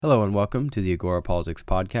Hello and welcome to the Agora Politics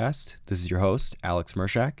Podcast. This is your host, Alex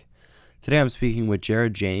Mershak. Today I'm speaking with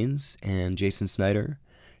Jared Janes and Jason Snyder.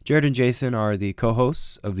 Jared and Jason are the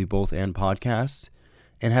co-hosts of the Both And podcast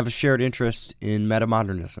and have a shared interest in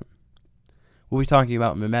metamodernism. We'll be talking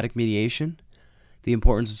about mimetic mediation, the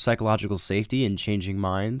importance of psychological safety in changing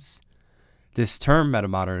minds, this term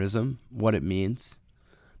metamodernism, what it means,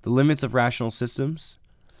 the limits of rational systems,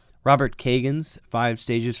 Robert Kagan's 5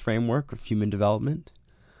 stages framework of human development,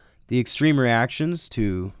 the extreme reactions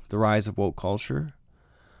to the rise of woke culture,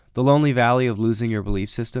 the lonely valley of losing your belief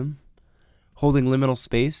system, holding liminal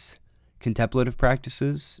space, contemplative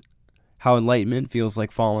practices, how enlightenment feels like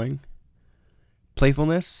falling,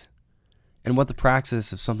 playfulness, and what the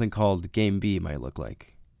praxis of something called Game B might look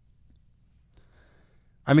like.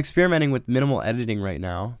 I'm experimenting with minimal editing right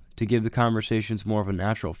now to give the conversations more of a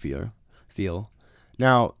natural feel.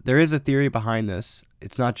 Now, there is a theory behind this.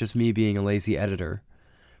 It's not just me being a lazy editor.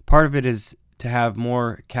 Part of it is to have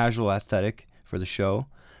more casual aesthetic for the show,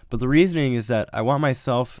 but the reasoning is that I want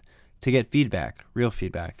myself to get feedback, real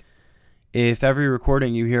feedback. If every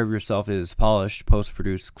recording you hear of yourself is polished,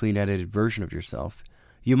 post-produced, clean-edited version of yourself,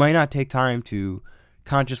 you might not take time to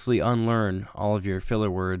consciously unlearn all of your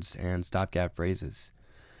filler words and stopgap phrases.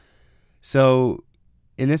 So,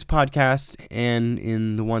 in this podcast and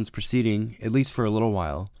in the ones preceding, at least for a little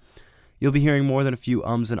while, you'll be hearing more than a few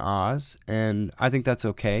ums and ahs, and I think that's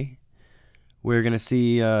okay. We're going to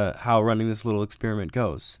see how running this little experiment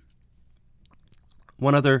goes.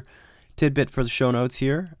 One other tidbit for the show notes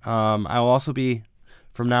here. I will also be,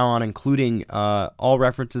 from now on, including all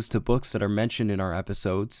references to books that are mentioned in our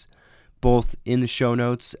episodes, both in the show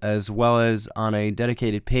notes as well as on a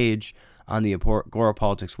dedicated page on the Agora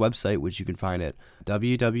Politics website, which you can find at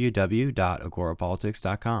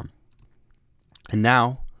www.agorapolitics.com. And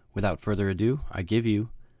now, without further ado, I give you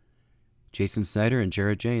Jason Snyder and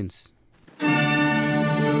Jared Janes.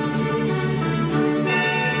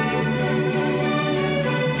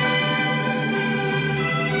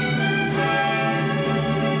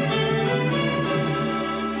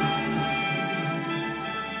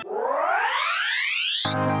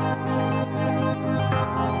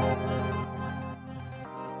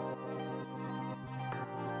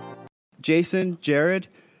 Jason, Jared,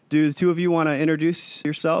 do the two of you want to introduce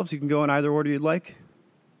yourselves? You can go in either order you'd like.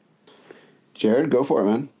 Jared, go for it,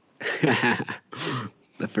 man.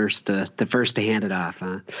 The first to hand it off,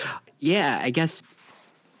 huh? Yeah, I guess.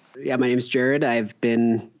 Yeah, my name is Jared. I've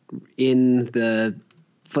been in the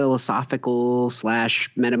philosophical /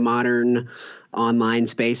 metamodern online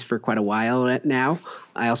space for quite a while now.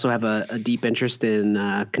 I also have a deep interest in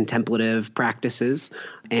contemplative practices,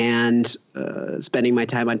 and spending my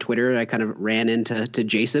time on Twitter, I kind of ran into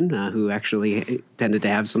Jason, who actually tended to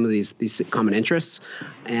have some of these common interests,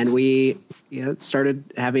 and we started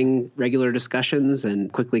having regular discussions,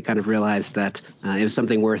 and quickly kind of realized that it was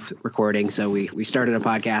something worth recording. So we started a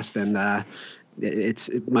podcast, and it's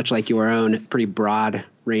much like your own, pretty broad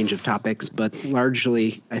range of topics, but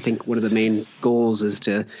largely I think one of the main goals is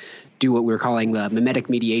to do what we're calling the mimetic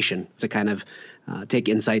mediation, to kind of take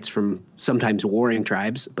insights from sometimes warring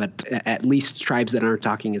tribes, but at least tribes that aren't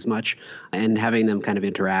talking as much, and having them kind of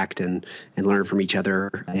interact and learn from each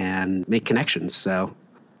other and make connections. So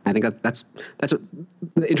I think that's what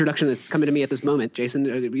the introduction that's coming to me at this moment. Jason,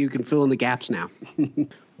 you can fill in the gaps now.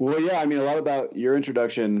 Well, yeah, I mean, a lot about your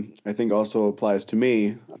introduction, I think, also applies to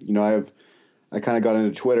me. I kind of got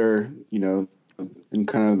into Twitter, in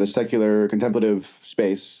kind of the secular contemplative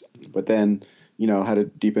space, but then, had a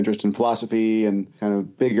deep interest in philosophy and kind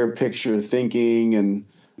of bigger picture thinking, and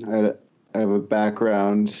I have a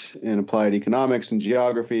background in applied economics and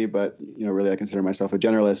geography, but, really I consider myself a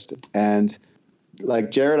generalist. And like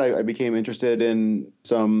Jared, I became interested in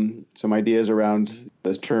some ideas around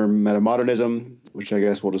this term metamodernism, which I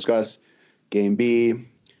guess we'll discuss, Game B,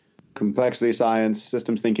 complexity science,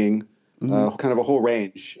 systems thinking, kind of a whole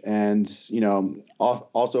range. And,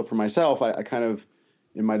 also for myself, I kind of,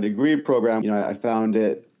 in my degree program, I found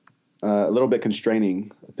it a little bit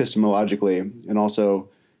constraining epistemologically, and also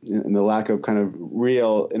in the lack of kind of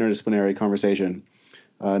real interdisciplinary conversation,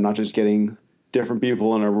 not just getting different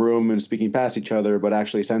people in a room and speaking past each other, but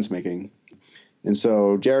actually sense making. And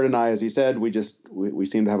so Jared and I, as he said, we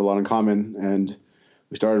seem to have a lot in common, and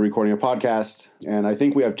we started recording a podcast. And I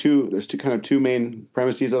think we have two main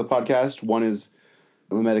premises of the podcast. One is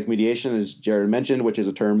mimetic mediation, as Jared mentioned, which is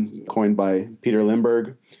a term coined by Peter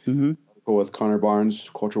Lindbergh, with Connor Barnes,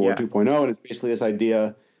 Culture War 2.0. And it's basically this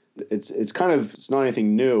idea, it's not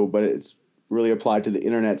anything new, but it's really applied to the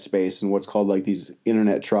internet space and what's called like these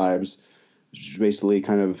internet tribes, which is basically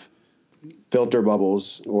kind of filter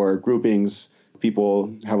bubbles or groupings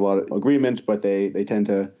people have a lot of agreement, but they tend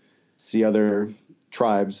to see other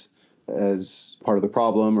tribes as part of the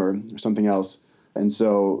problem or something else. And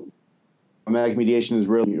so mimetic mediation is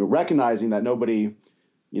really recognizing that nobody,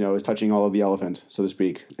 is touching all of the elephant, so to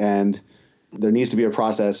speak. And there needs to be a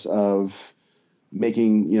process of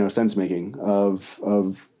making, sense making,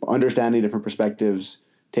 of understanding different perspectives,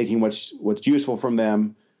 taking what's useful from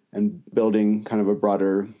them and building kind of a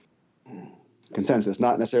broader consensus,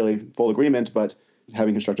 not necessarily full agreement, but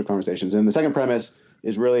having constructive conversations. And the second premise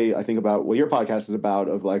is really, I think, about what your podcast is about,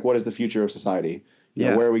 of like, what is the future of society?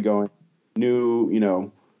 Where are we going?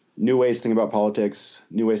 New ways to think about politics,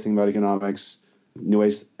 new ways to think about economics, new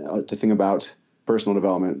ways to think about personal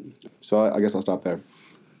development. So I guess I'll stop there.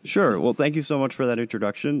 Sure. Well, thank you so much for that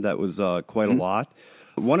introduction. That was quite a lot.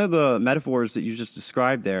 One of the metaphors that you just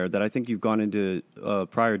described there that I think you've gone into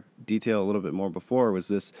prior detail a little bit more before was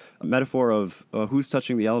this metaphor of who's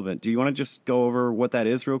touching the elephant. Do you want to just go over what that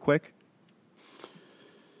is real quick?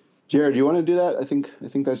 Jared, do you want to do that? I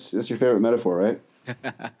think that's your favorite metaphor, right?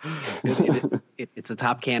 It's a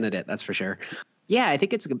top candidate, that's for sure. Yeah, I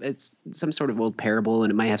think it's some sort of old parable,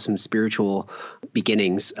 and it might have some spiritual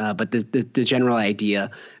beginnings. But the general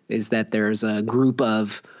idea is that there's a group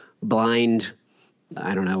of blind,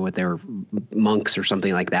 I don't know what they're, monks or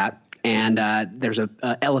something like that. And there's a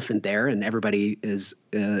elephant there, and everybody is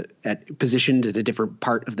positioned at a different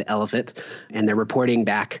part of the elephant, and they're reporting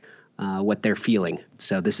back what they're feeling.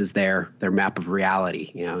 So this is their map of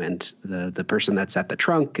reality, and the person that's at the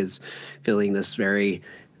trunk is feeling this very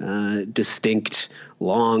distinct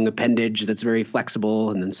long appendage that's very flexible,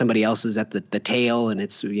 and then somebody else is at the tail, and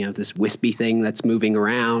it's this wispy thing that's moving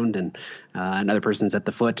around, and another person's at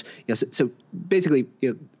the foot. So basically,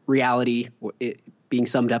 reality, being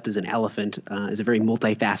summed up as an elephant, is a very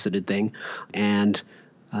multifaceted thing, and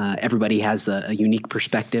everybody has a unique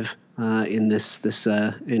perspective in this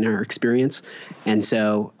in our experience, and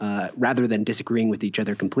so rather than disagreeing with each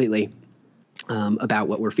other completely about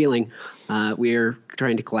what we're feeling, we're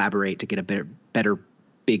trying to collaborate to get a better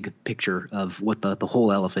big picture of what the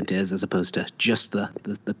whole elephant is, as opposed to just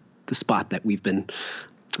the spot that we've been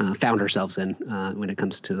found ourselves in when it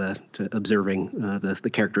comes to observing the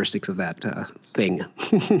characteristics of that thing.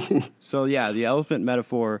 So yeah, the elephant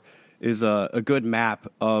metaphor is a good map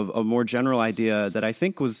of a more general idea that I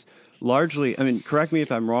think was largely, correct me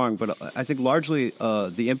if I'm wrong, but I think largely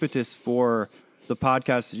the impetus for the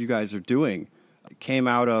podcast that you guys are doing came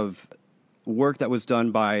out of work that was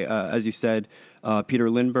done by, as you said, Peter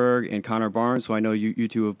Lindbergh and Connor Barnes, who I know you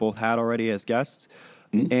two have both had already as guests.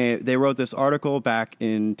 Mm-hmm. And they wrote this article back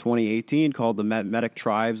in 2018 called The Memetic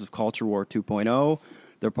Tribes of Culture War 2.0.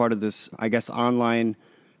 They're part of this, I guess, online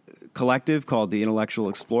collective called the Intellectual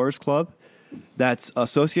Explorers Club that's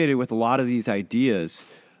associated with a lot of these ideas.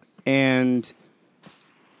 And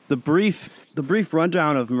the brief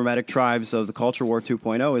rundown of Memetic Tribes of the Culture War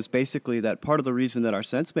 2.0 is basically that part of the reason that our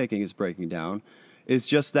sense making is breaking down is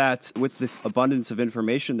just that with this abundance of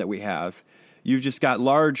information that we have, you've just got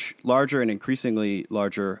larger and increasingly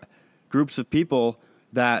larger groups of people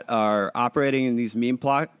that are operating in these meme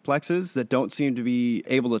plexes that don't seem to be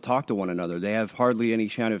able to talk to one another. They have hardly any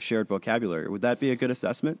kind of shared vocabulary. Would that be a good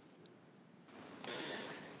assessment?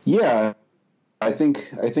 Yeah, I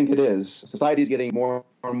think it is. Society is getting more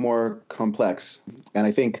and more complex, and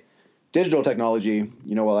I think digital technology.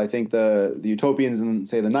 While I think the utopians in,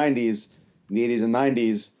 say, the 90s, in the 80s and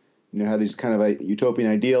 90s, had these kind of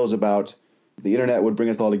utopian ideals about the internet would bring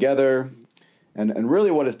us all together, and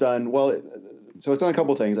really what it's done. So it's done a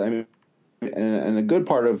couple of things. And a good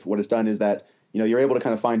part of what it's done is that you're able to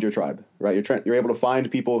kind of find your tribe, right? You're able to find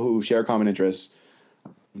people who share common interests,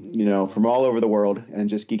 from all over the world, and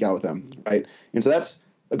just geek out with them, right? And so that's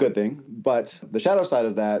a good thing. But the shadow side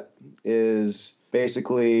of that is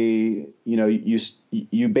basically,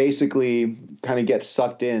 you basically kind of get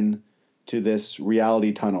sucked in to this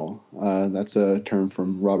reality tunnel. That's a term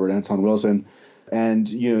from Robert Anton Wilson. And,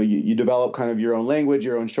 you develop kind of your own language,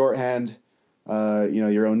 your own shorthand,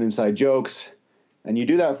 your own inside jokes. And you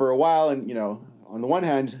do that for a while. And, on the one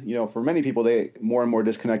hand, for many people, they more and more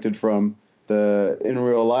disconnected from the in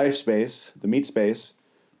real life space, the meat space,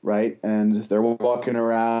 right? And they're walking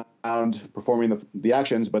around performing the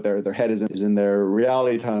actions, but their head is in their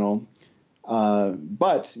reality tunnel.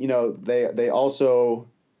 But, they also,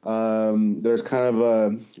 there's kind of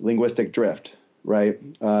a linguistic drift, right?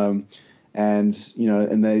 And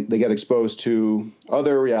they get exposed to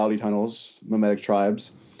other reality tunnels, memetic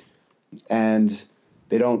tribes, and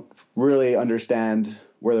they don't really understand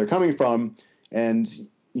where they're coming from. And,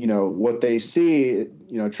 what they see,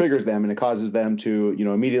 triggers them, and it causes them to,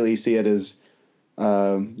 immediately see it as,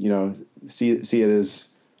 see it as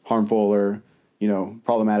harmful or,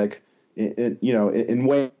 problematic in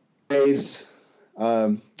ways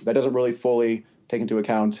that doesn't really fully take into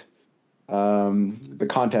account the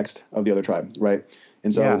context of the other tribe, right?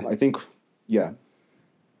 And so Yeah. I think, yeah.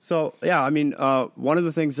 So, yeah, I mean, one of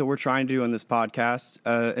the things that we're trying to do on this podcast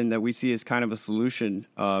and that we see as kind of a solution,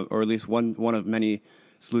 or at least one of many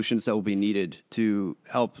solutions that will be needed to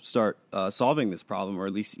help start solving this problem, or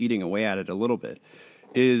at least eating away at it a little bit,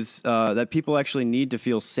 is that people actually need to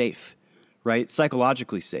feel safe, right?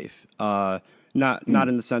 Psychologically safe. Not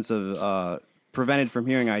in the sense of prevented from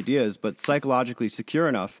hearing ideas, but psychologically secure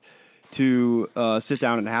enough to sit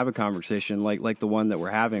down and have a conversation like the one that we're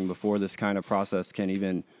having before this kind of process can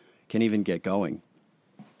even get going.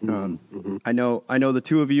 I know the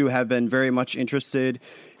two of you have been very much interested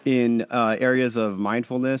in areas of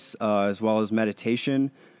mindfulness as well as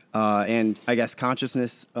meditation and I guess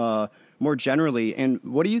consciousness more generally. And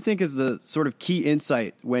what do you think is the sort of key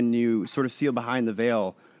insight when you sort of seal behind the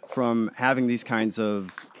veil from having these kinds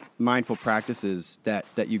of mindful practices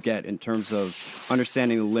that you get in terms of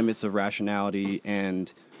understanding the limits of rationality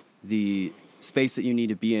and the space that you need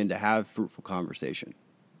to be in to have fruitful conversation?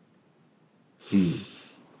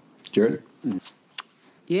 Jared?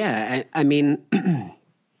 Yeah, I mean,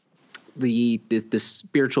 the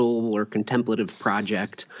spiritual or contemplative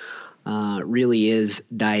project really is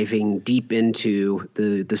diving deep into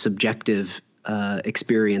the subjective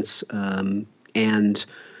experience and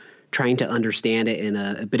trying to understand it in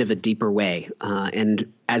a bit of a deeper way. And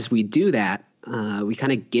as we do that, we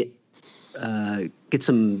kind of get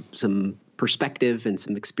some perspective and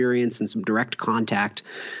some experience and some direct contact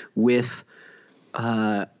with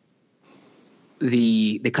the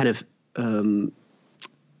kind of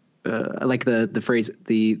I like the phrase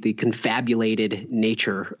the confabulated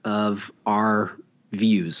nature of our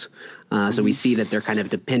views. So we see that they're kind of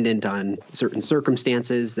dependent on certain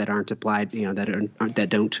circumstances that aren't applied, that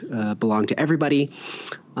don't belong to everybody,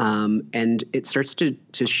 and it starts to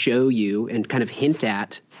show you and kind of hint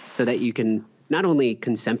at so that you can not only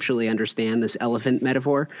conceptually understand this elephant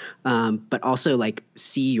metaphor, but also like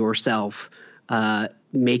see yourself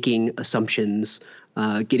making assumptions,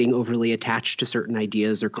 getting overly attached to certain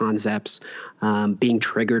ideas or concepts, being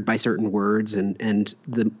triggered by certain words. And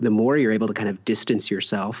the more you're able to kind of distance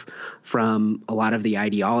yourself from a lot of the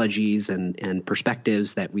ideologies and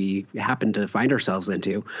perspectives that we happen to find ourselves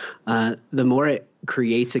into, the more it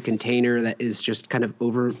creates a container that is just kind of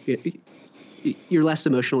you're less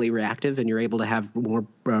emotionally reactive and you're able to have more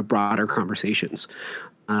broader conversations.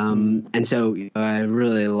 And so I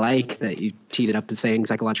really like that you teed it up to saying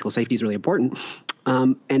psychological safety is really important.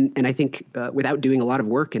 And I think without doing a lot of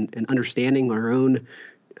work and understanding our own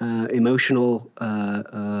emotional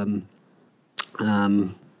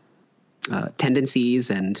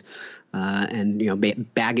tendencies and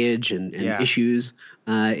baggage and issues,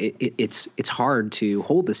 it's hard to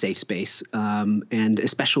hold the safe space, and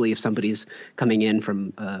especially if somebody's coming in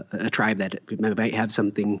from a tribe that might have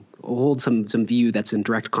hold some view that's in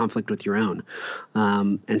direct conflict with your own,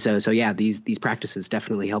 and so yeah, these practices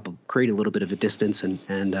definitely help create a little bit of a distance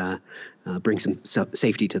and bring some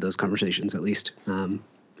safety to those conversations at least.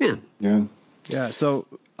 Yeah. So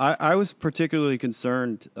I was particularly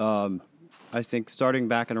concerned. I think starting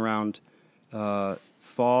back in around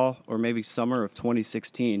fall or maybe summer of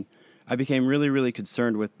 2016, I became really, really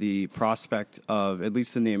concerned with the prospect of, at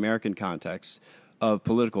least in the American context, of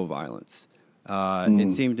political violence.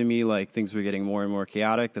 It seemed to me like things were getting more and more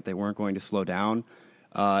chaotic, that they weren't going to slow down,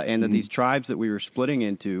 and that these tribes that we were splitting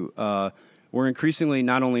into were increasingly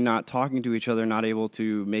not only not talking to each other, not able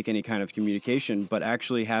to make any kind of communication, but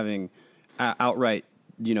actually having outright,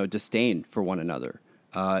 disdain for one another.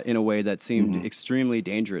 In a way that seemed extremely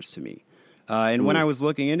dangerous to me. And when I was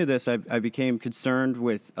looking into this, I became concerned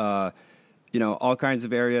with, all kinds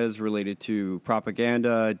of areas related to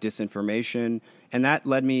propaganda, disinformation, and that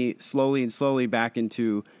led me slowly back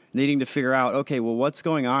into needing to figure out, okay, well, what's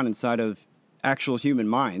going on inside of actual human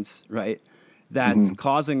minds, right? That's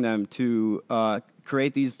causing them to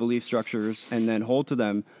create these belief structures and then hold to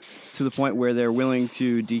them to the point where they're willing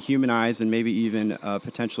to dehumanize and maybe even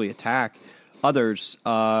potentially attack others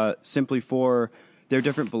simply for their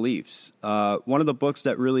different beliefs. One of the books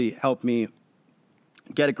that really helped me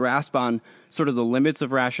get a grasp on sort of the limits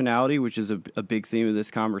of rationality, which is a big theme of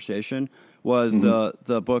this conversation, was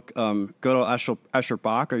the book Gödel, Escher,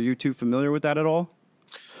 Bach. Are you too familiar with that at all?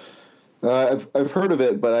 I've heard of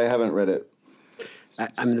it, but I haven't read it.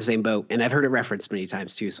 I'm in the same boat, and I've heard it referenced many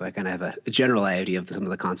times too, so I kind of have a general idea of some of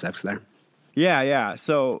the concepts there. Yeah.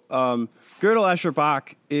 So Gödel Escher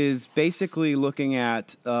Bach is basically looking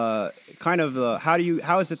at how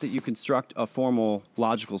is it that you construct a formal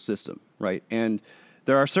logical system, right? And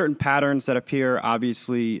there are certain patterns that appear.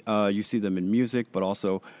 Obviously, you see them in music, but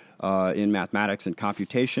also in mathematics and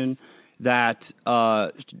computation that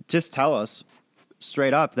just tell us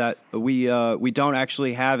straight up that we don't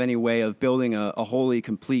actually have any way of building a wholly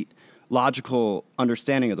complete logical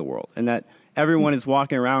understanding of the world, and that everyone is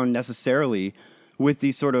walking around necessarily with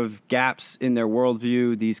these sort of gaps in their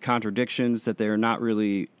worldview, these contradictions that they're not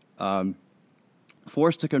really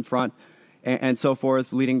forced to confront, and so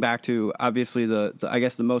forth, leading back to obviously the I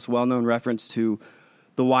guess the most well-known reference to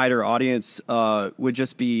the wider audience would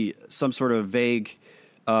just be some sort of vague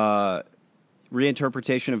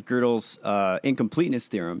reinterpretation of Gödel's incompleteness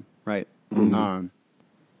theorem, right?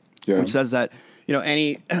 Which says that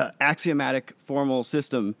any axiomatic formal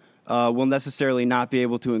system will necessarily not be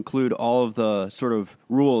able to include all of the sort of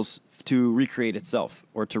rules to recreate itself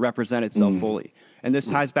or to represent itself fully. And this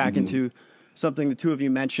ties back into something the two of you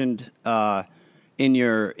mentioned in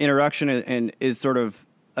your introduction and is sort of,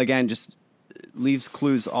 again, just leaves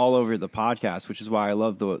clues all over the podcast, which is why I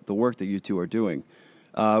love the work that you two are doing,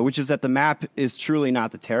 which is that the map is truly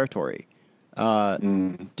not the territory.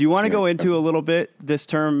 Do you want to go into a little bit this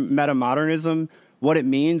term metamodernism, what it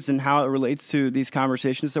means and how it relates to these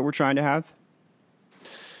conversations that we're trying to have?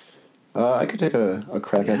 I could take a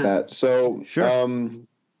crack at that. So sure.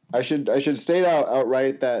 I should state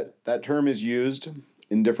outright that term is used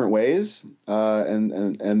in different ways,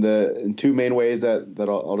 and in two main ways that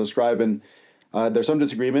I'll describe. And there's some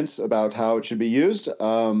disagreements about how it should be used.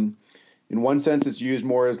 In one sense, it's used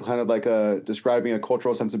more as kind of like describing a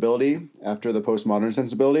cultural sensibility after the postmodern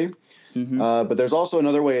sensibility. But there's also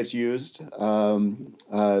another way it's used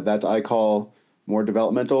that I call more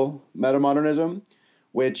developmental metamodernism,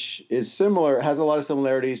 which is similar, has a lot of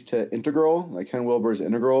similarities to integral, like Ken Wilber's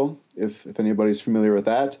integral, if anybody's familiar with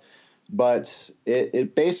that. But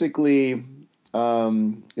it basically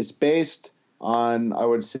it's based on, I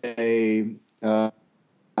would say,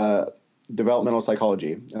 developmental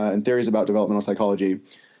psychology and theories about developmental psychology.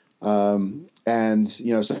 So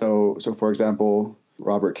for example,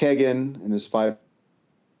 Robert Kagan and his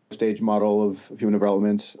 5-stage model of human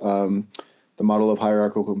development, the model of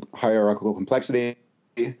hierarchical complexity,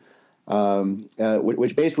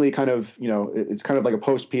 which basically kind of, it's kind of like a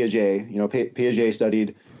post-Piaget. Piaget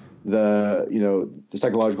studied the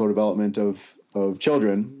psychological development of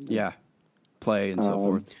children. Yeah, play and so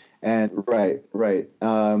forth. And right.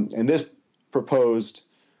 And this proposed,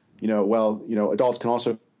 adults can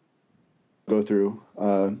also go through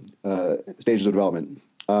stages of development.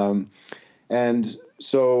 And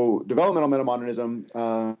so developmental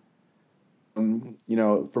metamodernism,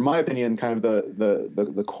 from my opinion, kind of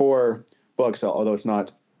the core books, although it's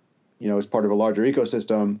not, it's part of a larger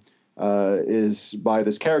ecosystem, is by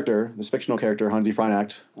this fictional character, Hansi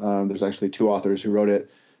Freinacht. There's actually two authors who wrote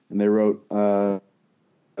it, and they wrote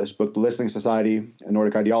this book, The Listening Society and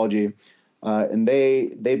Nordic Ideology. And they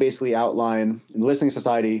basically outline, in the Listening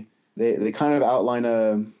Society, they kind of outline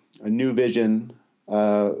a new vision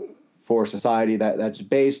for society that's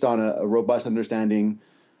based on a robust understanding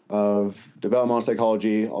of developmental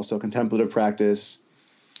psychology, also contemplative practice,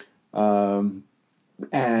 and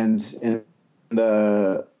in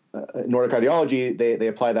the Nordic ideology, they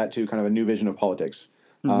apply that to kind of a new vision of politics,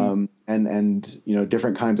 and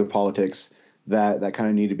different kinds of politics that kind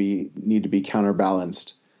of need to be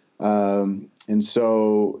counterbalanced. And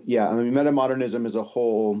so, metamodernism is a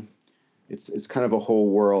whole. It's kind of a whole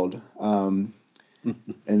world, and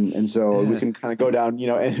so we can kind of go down,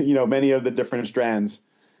 many of the different strands,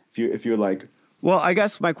 if you would like. Well, I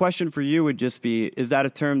guess my question for you would just be: is that a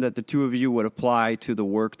term that the two of you would apply to the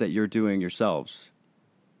work that you're doing yourselves?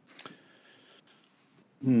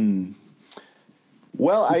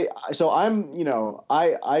 Well, I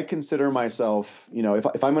consider myself,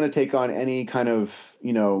 if I'm going to take on any kind of,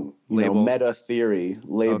 meta theory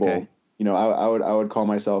label, okay. I would call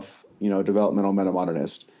myself, developmental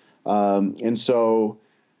metamodernist. And so,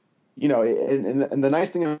 and the nice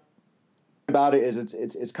thing about it is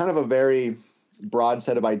it's kind of a very broad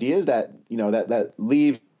set of ideas that, that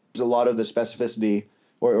leaves a lot of the specificity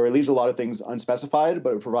or leaves a lot of things unspecified,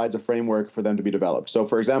 but it provides a framework for them to be developed. So,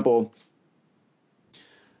 for example,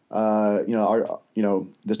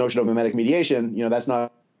 this notion of mimetic mediation, that's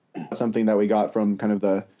not something that we got from kind of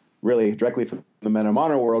directly from the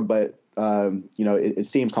metamodern world, but it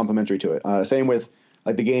seems complementary to it. Same with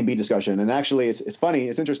like the game beat discussion. And actually, it's funny,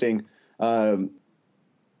 it's interesting.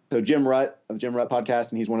 Jim Rutt of Jim Rutt Podcast,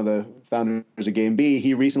 and he's one of the founders of Game B.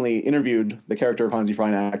 He recently interviewed the character of Hansi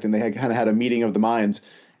Freinacht, and they had kind of had a meeting of the minds.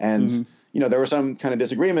 And there was some kind of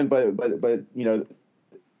disagreement, but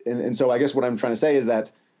and so I guess what I'm trying to say is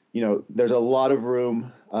that there's a lot of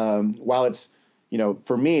room. While it's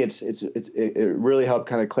for me, it really helped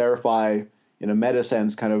kind of clarify in a meta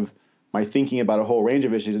sense kind of my thinking about a whole range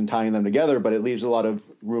of issues and tying them together. But it leaves a lot of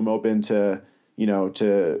room open to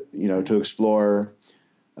explore.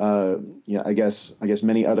 I guess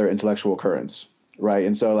many other intellectual currents, right?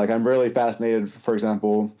 And so, like, I'm really fascinated, for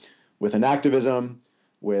example, with enactivism,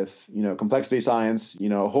 with complexity science,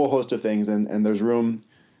 a whole host of things, and there's room,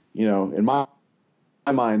 in my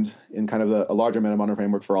mind, in kind of a larger meta-modern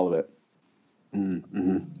framework for all of it.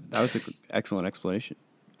 Mm-hmm. That was an excellent explanation.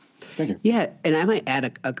 Thank you. Yeah, and I might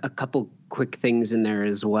add a couple quick things in there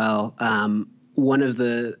as well. One of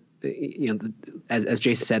the as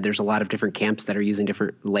Jason said, there's a lot of different camps that are using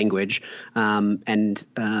different language. And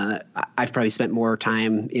I've probably spent more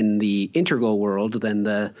time in the integral world than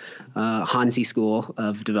the Hansi school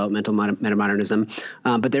of developmental metamodernism.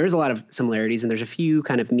 But there is a lot of similarities, and there's a few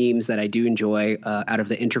kind of memes that I do enjoy out of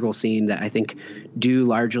the integral scene that I think do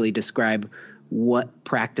largely describe what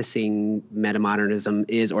practicing metamodernism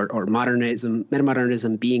is, or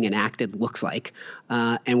metamodernism being enacted looks like.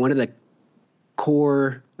 And one of the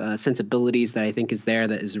core sensibilities that I think is there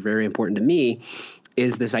that is very important to me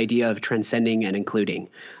is this idea of transcending and including.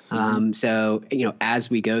 So, as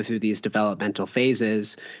we go through these developmental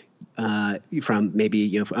phases, from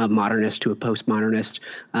maybe a modernist to a postmodernist,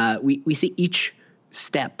 we see each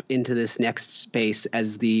step into this next space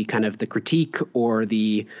as the kind of the critique or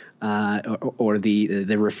the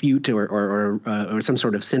refute or some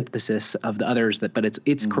sort of synthesis of the others, but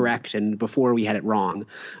it's correct, and before we had it wrong.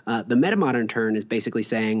 The metamodern turn is basically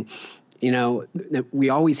saying, we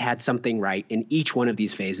always had something right in each one of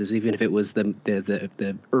these phases, even if it was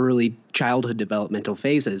the early childhood developmental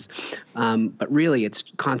phases. But really, it's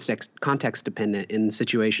context dependent in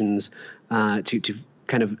situations to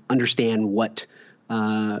kind of understand what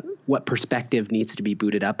perspective needs to be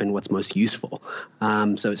booted up and what's most useful.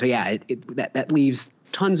 So yeah, that leaves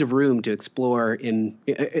tons of room to explore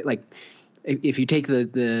if you take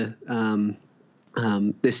this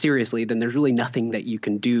seriously, then there's really nothing that you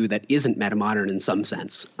can do that isn't metamodern in some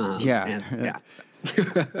sense.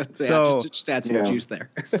 So just add some juice there.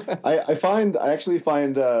 I actually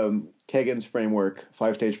find Kagan's framework,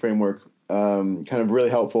 5-stage framework, kind of really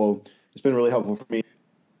helpful. It's been really helpful for me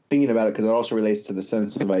thinking about it, because it also relates to the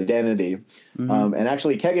sense of identity. And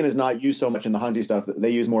actually, Kagan is not used so much in the Hansi stuff. They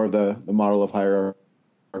use more of the model of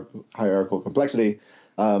hierarchical complexity.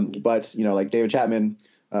 But like David Chapman,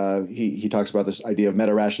 he talks about this idea of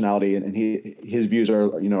meta-rationality, and his views are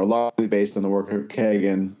largely based on the work of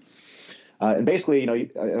Kagan. And basically,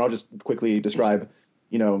 and I'll just quickly describe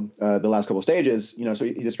the last couple of stages. So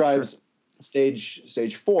he describes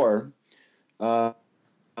stage 4.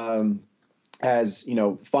 As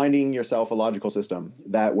finding yourself a logical system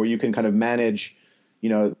where you can kind of manage,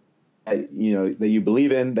 that you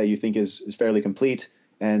believe in, that you think is fairly complete,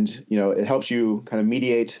 and it helps you kind of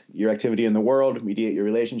mediate your activity in the world, mediate your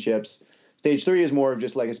relationships. Stage 3 is more of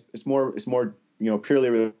just like it's more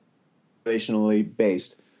purely relationally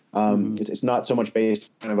based. It's not so much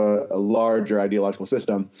based kind of a larger ideological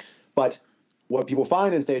system, but what people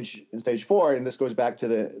find in stage 4, and this goes back to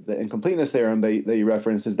the incompleteness theorem that you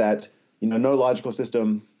referenced, is that no logical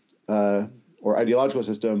system or ideological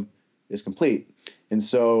system is complete. And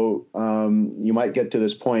so you might get to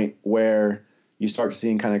this point where you start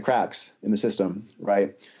seeing kind of cracks in the system,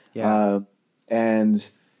 right? Yeah.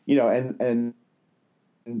 And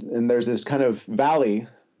there's this kind of valley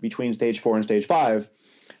between stage 4 and stage 5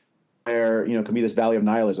 where, can be this valley of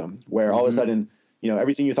nihilism, where all of a sudden,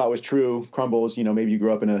 everything you thought was true crumbles. Maybe you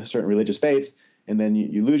grew up in a certain religious faith, and then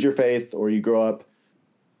you lose your faith, or you grow up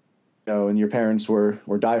and your parents were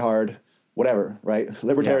diehard, whatever, right?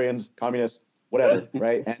 Libertarians, communists, whatever,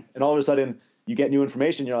 right? And all of a sudden you get new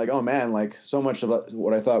information. You're like, oh man, like so much of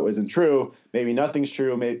what I thought wasn't true. Maybe nothing's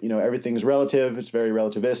true. Maybe, everything's relative. It's very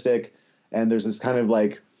relativistic. And there's this kind of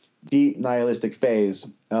like deep nihilistic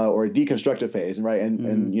phase or a deconstructive phase, right?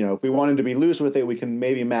 And if we wanted to be loose with it, we can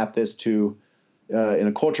maybe map this to in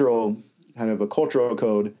a cultural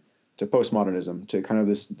code to postmodernism, to kind of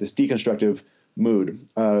this deconstructive move,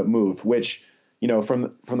 which, from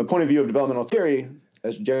the point of view of developmental theory,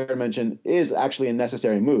 as Jared mentioned, is actually a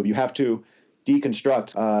necessary move. You have to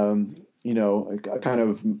deconstruct, a kind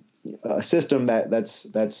of a system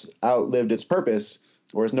that's outlived its purpose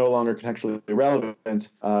or is no longer contextually relevant.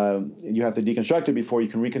 You have to deconstruct it before you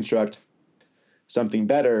can reconstruct something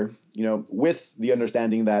better, with the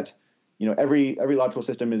understanding that, every logical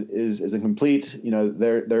system is incomplete.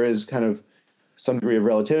 There is kind of some degree of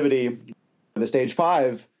relativity. The stage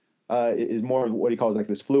 5 is more of what he calls like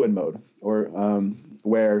this fluid mode, or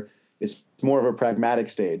where it's more of a pragmatic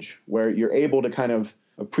stage where you're able to kind of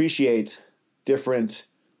appreciate different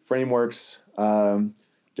frameworks,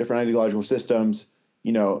 different ideological systems,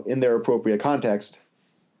 in their appropriate context.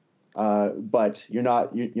 But you're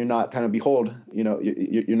not kind of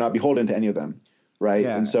you're not beholden to any of them, right?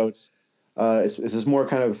 Yeah. And so it's this more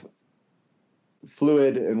kind of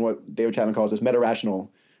fluid and what David Chapman calls this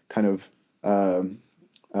meta-rational kind of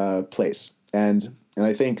place. And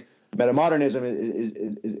I think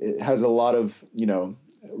metamodernism it has a lot of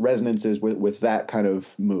resonances with that kind of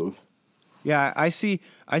move. Yeah, I see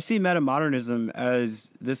metamodernism as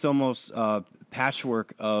this almost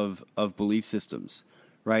patchwork of belief systems,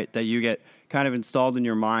 right? That you get kind of installed in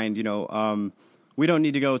your mind. We don't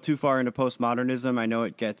need to go too far into postmodernism. I know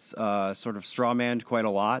it gets sort of strawmanned quite a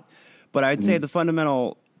lot, but I'd say the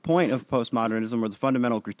fundamental point of postmodernism, or the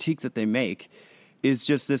fundamental critique that they make, is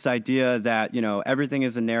just this idea that everything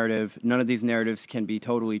is a narrative. None of these narratives can be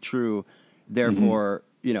totally true. Therefore,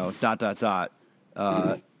 a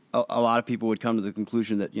lot of people would come to the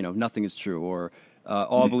conclusion that nothing is true, or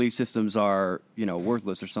all belief systems are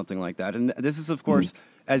worthless, or something like that. And this is, of course,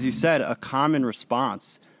 as you said, a common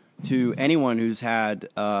response to anyone who's had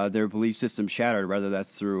their belief system shattered, whether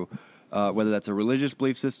that's through whether that's a religious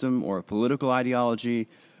belief system or a political ideology.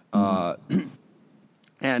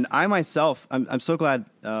 And I myself, I'm so glad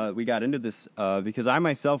we got into this because I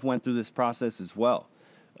myself went through this process as well.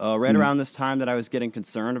 Right around this time that I was getting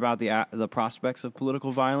concerned about the prospects of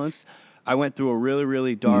political violence, I went through a really,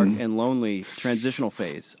 really dark and lonely transitional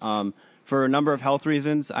phase. For a number of health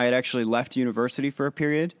reasons, I had actually left university for a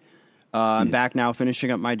period. I'm back now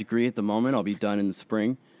finishing up my degree at the moment. I'll be done in the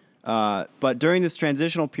spring. But during this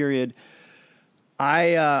transitional period,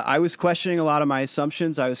 I was questioning a lot of my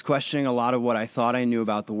assumptions. I was questioning a lot of what I thought I knew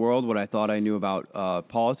about the world, what I thought I knew about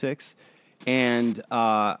politics. And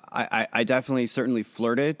I definitely certainly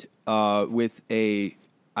flirted with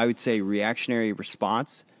I would say, reactionary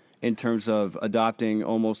response in terms of adopting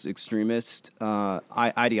almost extremist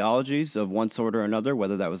ideologies of one sort or another,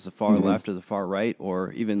 whether that was the far left or the far right,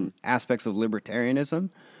 or even aspects of libertarianism.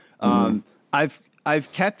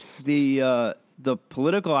 I've kept the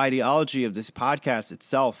political ideology of this podcast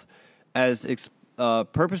itself as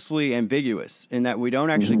purposefully ambiguous, in that we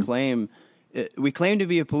don't actually claim. We claim to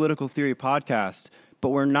be a political theory podcast, but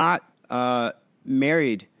we're not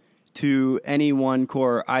married to any one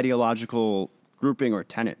core ideological grouping or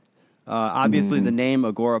tenet. Obviously, the name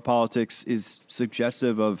Agora Politics is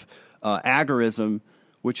suggestive of agorism,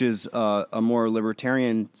 which is a more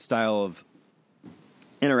libertarian style of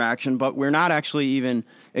interaction, but we're not actually even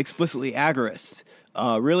explicitly agorists.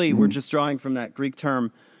 Really, we're just drawing from that Greek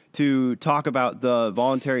term to talk about the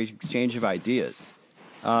voluntary exchange of ideas.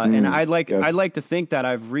 And I'd like to think that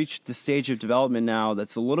I've reached the stage of development now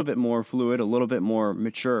that's a little bit more fluid, a little bit more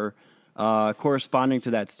mature, corresponding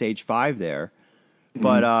to that stage 5 there.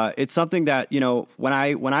 But it's something that when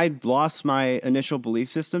I lost my initial belief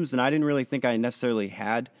systems, and I didn't really think I necessarily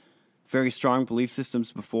had very strong belief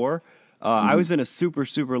systems before, I was in a super,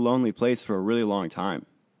 super lonely place for a really long time.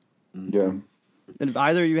 Yeah. And have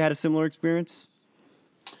either of you had a similar experience?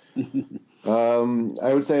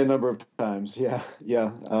 I would say a number of times. Yeah.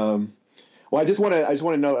 Well, I just want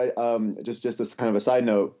to note, just this kind of a side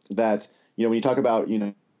note, that when you talk about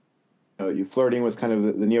you flirting with kind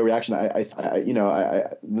of the neo-reaction,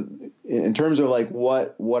 in terms of like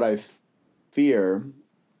what I fear,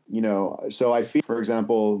 so I fear, for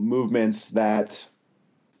example, movements that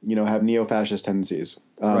have neo-fascist tendencies,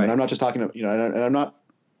 right. And I'm not just talking and I'm not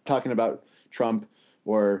talking about Trump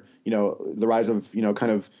or the rise of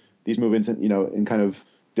kind of these movements in kind of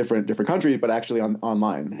different countries, but actually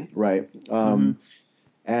online, right?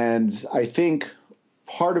 And I think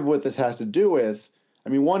part of what this has to do with,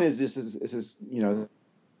 one is this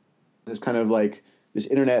kind of like this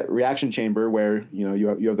internet reaction chamber where you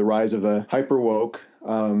have the rise of the hyper woke,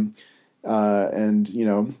 and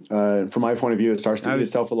from my point of view, it starts to eat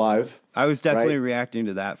itself alive. I was definitely reacting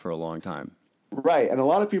to that for a long time. Right, and a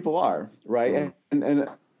lot of people are, right, and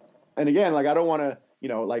again, like I don't want to.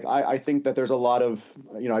 I think that there's a lot of,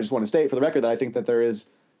 I just want to state for the record that I think that there is,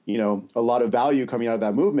 a lot of value coming out of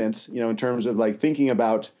that movement, in terms of like thinking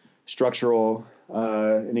about structural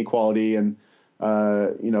inequality and,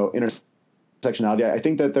 intersectionality. I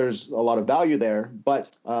think that there's a lot of value there,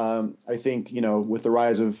 but I think, with the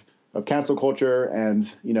rise of cancel culture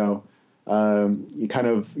and, you kind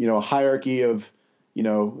of, a hierarchy of,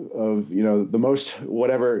 the most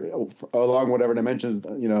whatever along whatever dimensions,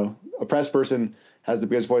 oppressed person has the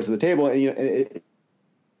biggest voice at the table, and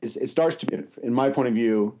it starts to be, in my point of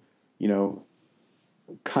view,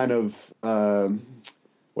 kind of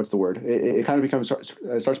what's the word? It kind of starts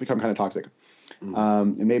to become kind of toxic,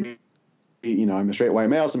 and maybe I'm a straight white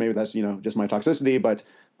male, so maybe that's just my toxicity, but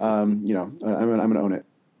I'm gonna own it.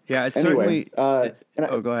 Yeah, it's anyway,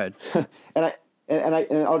 certainly. Go ahead. And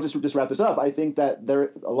I'll just wrap this up. I think that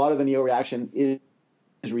a lot of the neo-reaction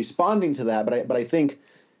is responding to that, but I think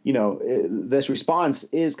this response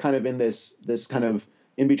is kind of in this kind of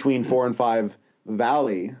in between 4 and 5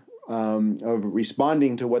 valley of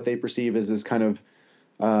responding to what they perceive as this kind of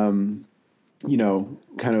kind of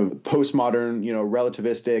postmodern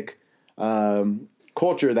relativistic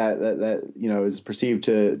culture that is perceived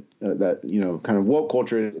to that kind of woke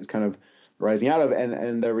culture is kind of rising out of,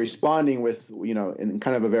 and they're responding with in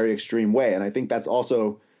kind of a very extreme way. And I think that's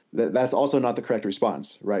also not the correct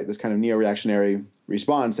response, right? This kind of neo-reactionary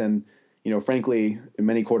response, and frankly, in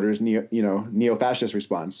many quarters, neo-fascist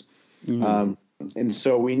response. Mm-hmm. And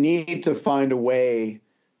so we need to find a way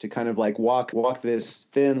to kind of like walk this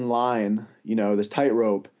thin line, this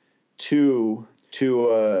tightrope to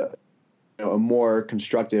a more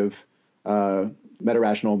constructive,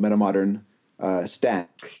 meta-rational, meta-modern stance.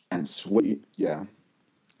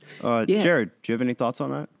 Jared, do you have any thoughts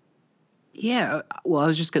on that? Yeah, well, I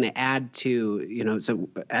was just going to add to, so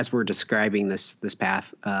as we're describing this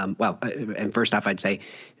path, and first off, I'd say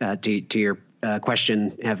to your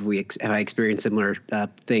question, have I experienced similar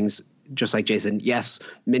things? Just like Jason, yes,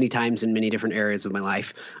 many times in many different areas of my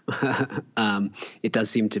life. It does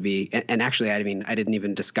seem to be, and actually, I didn't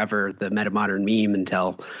even discover the meta-modern meme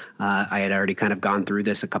until I had already kind of gone through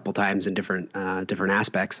this a couple times in different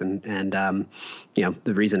aspects, and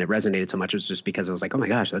the reason it resonated so much was just because I was like, oh my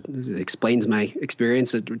gosh, that explains my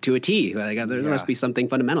experience to a T. Like, there must be something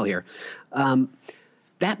fundamental here.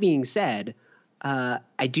 That being said,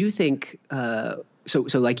 I do think.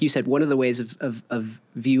 So like you said, one of the ways of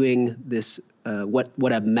viewing this, what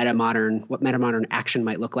meta-modern action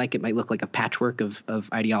might look like, it might look like a patchwork of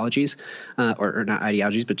ideologies, or not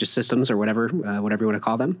ideologies, but just systems or whatever you want to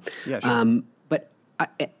call them. Yeah, sure. But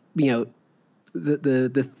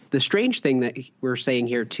the strange thing that we're saying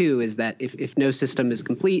here too is that if no system is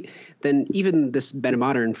complete, then even this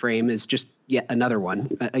meta-modern frame is just yet another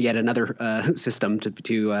one, yet another system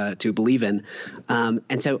to believe in,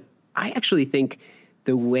 and so I actually think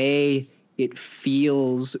the way it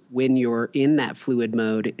feels when you're in that fluid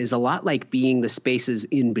mode is a lot like being the spaces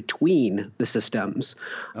in between the systems.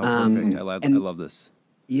 Oh, perfect. I love this.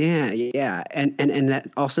 Yeah. And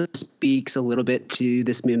that also speaks a little bit to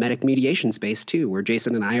this mimetic mediation space too, where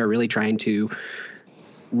Jason and I are really trying to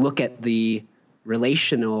look at the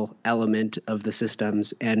relational element of the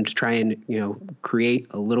systems and try and create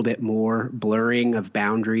a little bit more blurring of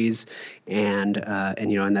boundaries and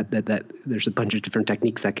that there's a bunch of different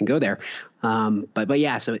techniques that can go there, but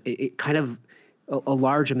yeah, so it kind of a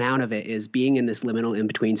large amount of it is being in this liminal in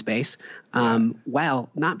between space, while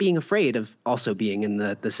not being afraid of also being in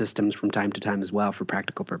the systems from time to time as well for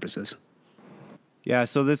practical purposes. Yeah,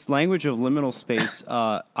 so this language of liminal space,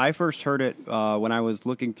 I first heard it when I was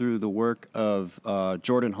looking through the work of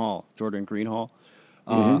Jordan Greenhall.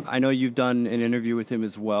 Mm-hmm. I know you've done an interview with him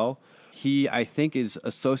as well. He, I think, is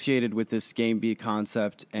associated with this Game Beat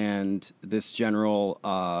concept and this general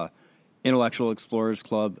Intellectual Explorers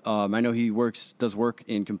Club. I know he does work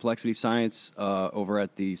in complexity science over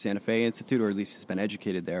at the Santa Fe Institute, or at least he's been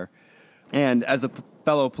educated there. And as a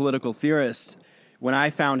fellow political theorist, when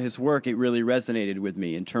I found his work, it really resonated with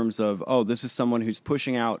me in terms of, this is someone who's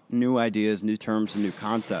pushing out new ideas, new terms, and new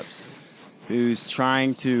concepts, who's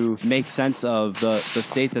trying to make sense of the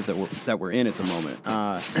state that we're in at the moment.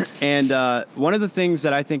 And one of the things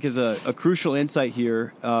that I think is a crucial insight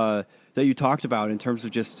here that you talked about in terms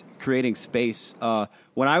of just creating space,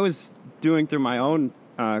 when I was going through my own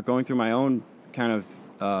kind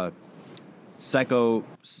of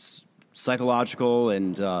psychological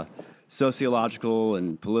and sociological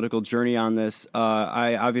and political journey on this.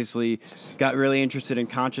 I obviously got really interested in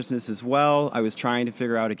consciousness as well. I was trying to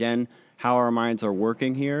figure out, again, how our minds are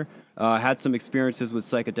working here. Had some experiences with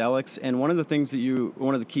psychedelics. And one of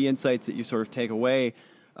the key insights that you sort of take away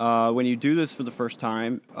when you do this for the first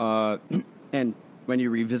time and when you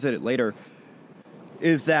revisit it later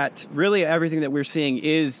is that really everything that we're seeing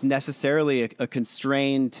is necessarily a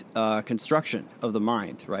constrained construction of the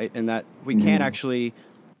mind, right? And that we can't actually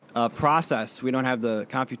process. We don't have the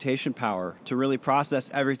computation power to really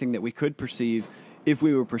process everything that we could perceive if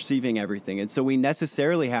we were perceiving everything. And so we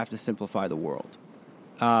necessarily have to simplify the world.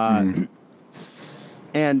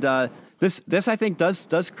 And this I think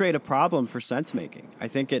does create a problem for sense making. I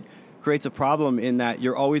think it creates a problem in that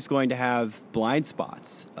you're always going to have blind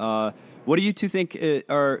spots. What do you two think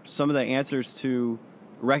are some of the answers to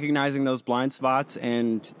recognizing those blind spots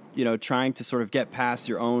and, trying to sort of get past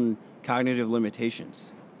your own cognitive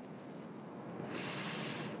limitations?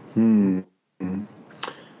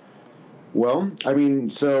 Well, I mean,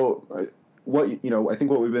 so I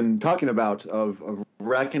think what we've been talking about of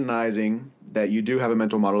recognizing that you do have a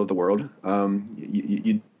mental model of the world.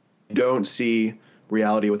 You don't see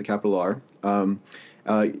reality with a capital R.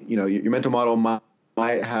 Your mental model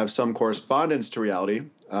might have some correspondence to reality,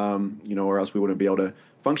 or else we wouldn't be able to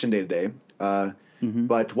function day to day.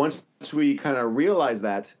 But once we kind of realize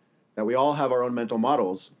that we all have our own mental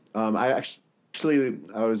models, I'm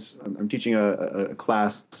teaching a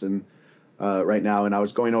class and right now, and I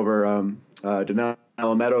was going over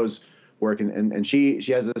Danelle Meadows' work, and she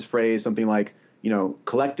has this phrase, something like,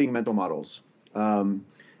 collecting mental models. And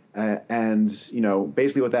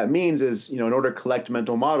basically what that means is, in order to collect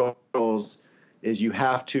mental models is you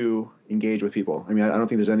have to engage with people. I mean, I don't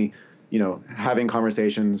think there's any, having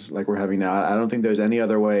conversations like we're having now, I don't think there's any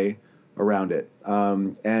other way around it.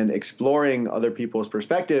 And exploring other people's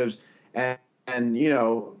perspectives and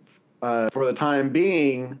for the time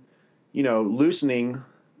being, loosening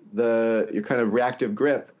your kind of reactive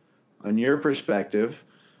grip on your perspective,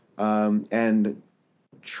 and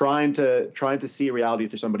trying to see reality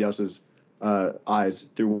through somebody else's eyes,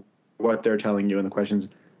 through what they're telling you and the questions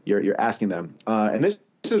you're asking them. And this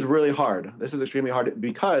is really hard. This is extremely hard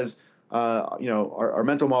because our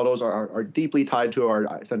mental models are deeply tied to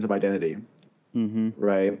our sense of identity,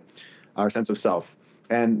 right? Our sense of self.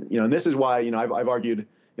 And and this is why I've argued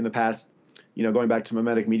in the past, going back to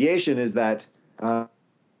mimetic mediation, is that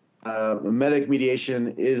mimetic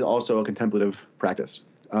mediation is also a contemplative practice.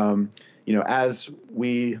 As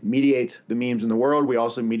we mediate the memes in the world, we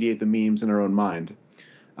also mediate the memes in our own mind.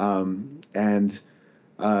 And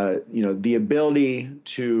the ability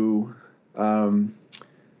to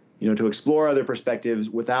explore other perspectives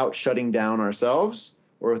without shutting down ourselves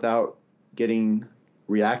or without getting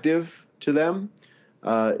reactive to them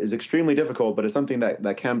is extremely difficult, but it's something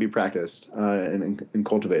that can be practiced and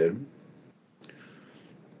cultivated.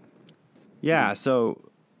 Yeah. So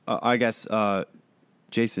I guess,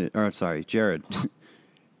 Jared,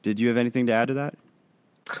 did you have anything to add to that?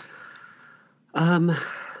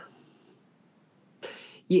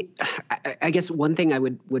 Yeah, I guess one thing I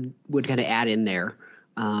would kind of add in there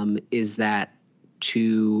is that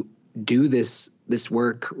to do this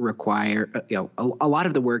work require, a lot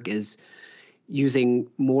of the work is using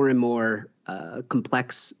more and more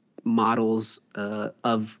complex models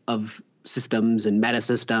of systems and meta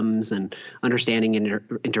systems and understanding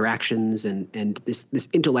interactions and this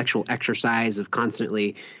intellectual exercise of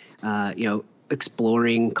constantly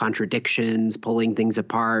exploring contradictions, pulling things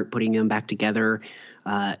apart, putting them back together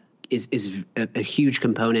is a huge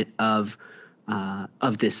component of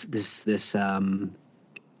this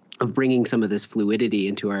of bringing some of this fluidity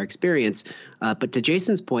into our experience. But to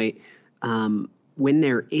Jason's point, when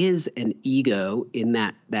there is an ego in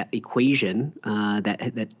that equation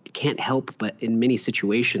that can't help but in many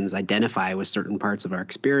situations identify with certain parts of our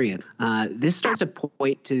experience, this starts to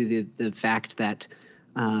point to the fact that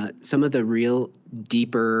some of the real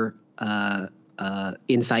deeper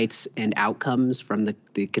insights and outcomes from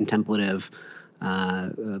the contemplative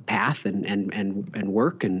path and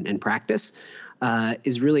work and practice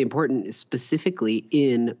is really important, specifically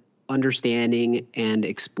in understanding and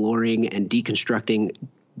exploring and deconstructing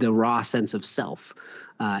the raw sense of self,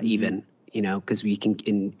 even, because we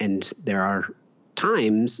can, and there are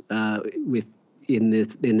times in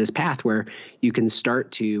this path where you can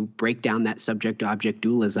start to break down that subject-object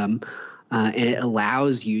dualism, and it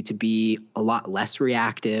allows you to be a lot less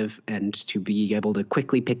reactive and to be able to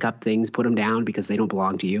quickly pick up things, put them down because they don't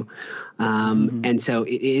belong to you. And so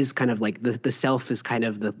it is kind of like the self is kind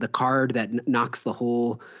of the card that knocks the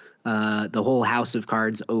whole house of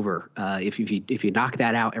cards over. If you knock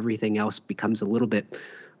that out, everything else becomes a little bit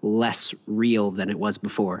less real than it was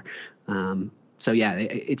before. So yeah,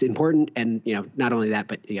 it's important, and not only that,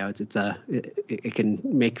 but it can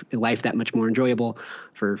make life that much more enjoyable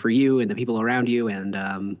for you and the people around you, and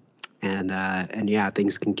yeah,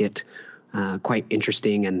 things can get quite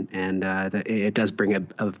interesting, and it does bring a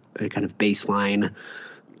kind of baseline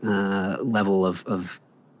level of,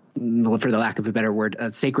 for the lack of a better word,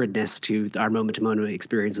 sacredness to our moment-to-moment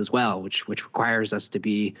experience as well, which requires us to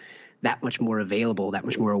be that much more available, that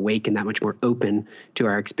much more awake, and that much more open to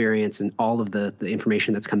our experience and all of the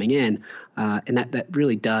information that's coming in. And that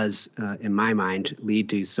really does, in my mind, lead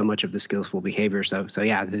to so much of the skillful behavior. So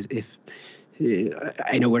yeah, if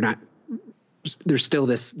I know there's still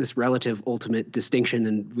this relative ultimate distinction,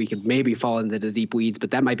 and we could maybe fall into the deep weeds,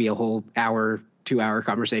 but that might be a whole 2-hour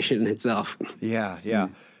conversation in itself. Yeah.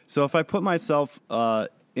 So if I put myself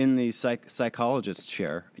in the psychologist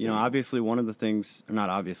chair, obviously one of the things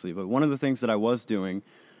that I was doing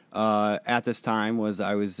at this time was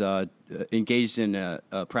I was engaged in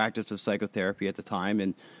a practice of psychotherapy at the time.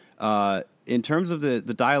 And in terms of the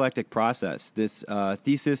dialectic process, this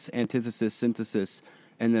thesis, antithesis, synthesis,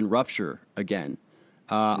 and then rupture again,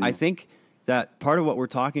 I think that part of what we're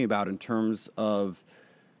talking about in terms of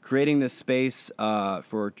creating this space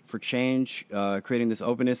for change, creating this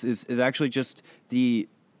openness is actually just the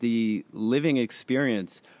living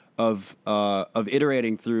experience of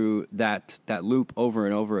iterating through that loop over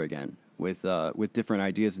and over again with different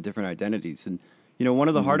ideas and different identities. And one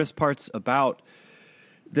of the hardest parts about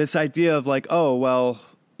this idea of like, oh well,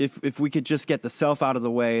 if we could just get the self out of the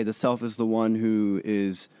way, the self is the one who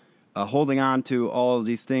is holding on to all of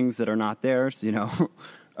these things that are not theirs.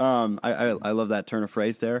 I love that turn of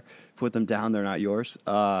phrase there. Put them down; they're not yours.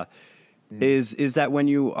 Is that when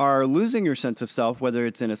you are losing your sense of self, whether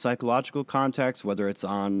it's in a psychological context, whether it's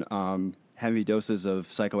on heavy doses of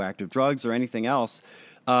psychoactive drugs or anything else,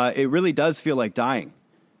 it really does feel like dying,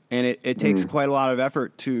 and it takes quite a lot of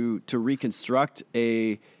effort to reconstruct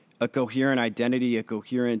a coherent identity, a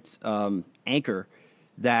coherent anchor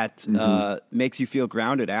that makes you feel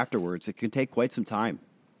grounded afterwards. It can take quite some time.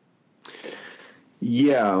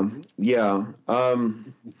 Yeah.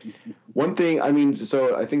 One thing,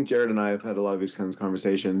 so I think Jared and I have had a lot of these kinds of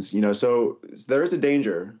conversations, so there is a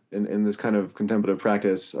danger in this kind of contemplative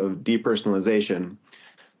practice of depersonalization.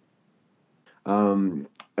 And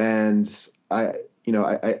I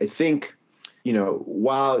think,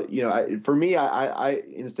 while, for me, I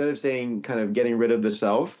instead of saying kind of getting rid of the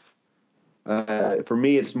self, for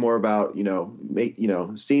me, it's more about,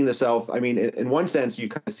 seeing the self. I mean, in one sense, you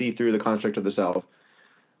kind of see through the construct of the self,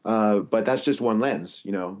 but that's just one lens.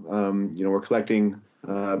 We're collecting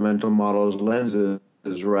mental models, lenses,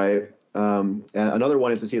 right? And another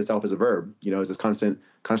one is to see the self as a verb. As this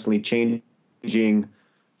constantly changing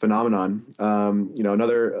phenomenon.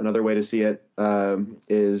 Another way to see it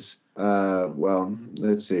is. Well,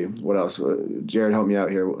 let's see what else. Jared, help me out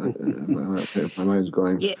here. My mind's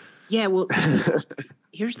going. Yeah. Well,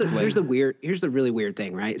 here's the really weird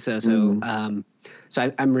thing, right? So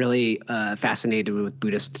I'm really fascinated with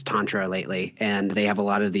Buddhist Tantra lately, and they have a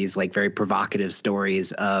lot of these like very provocative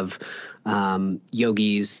stories of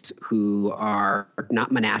yogis who are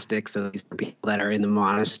not monastic. So these are people that are in the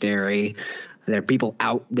monastery. They're people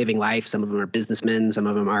out living life. Some of them are businessmen. Some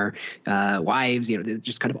of them are wives.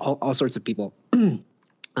 Just kind of all sorts of people. And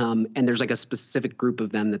there's like a specific group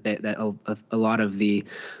of them that a lot of the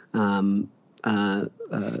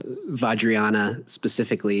Vajrayana,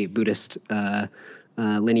 specifically Buddhist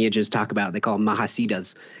lineages talk about. They call them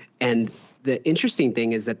Mahasiddhas. And the interesting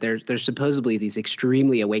thing is that they're supposedly these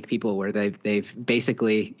extremely awake people where they've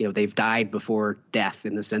basically, they've died before death,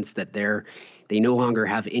 in the sense that they no longer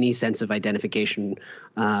have any sense of identification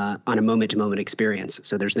on a moment-to-moment experience.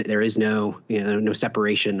 So there is no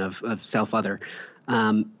separation of self-other.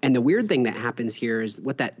 And the weird thing that happens here is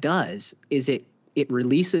what that does is it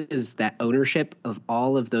releases that ownership of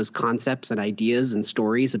all of those concepts and ideas and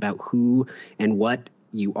stories about who and what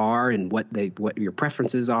you are and what your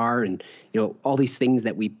preferences are, and all these things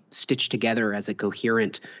that we stitch together as a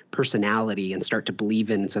coherent personality and start to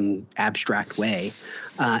believe in some abstract way.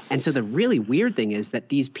 And so the really weird thing is that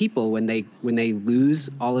these people, when they lose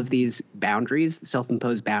all of these boundaries,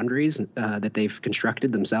 self-imposed boundaries that they've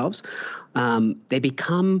constructed themselves, they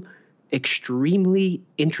become extremely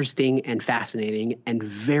interesting and fascinating and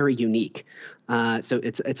very unique. So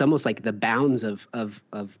it's almost like the bounds of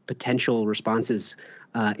potential responses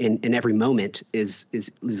in every moment is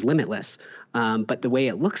limitless. But the way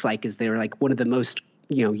it looks like is they're like one of the most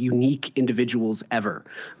unique individuals ever.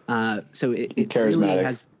 So it really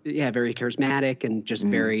has very charismatic and just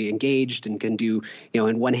very engaged, and can do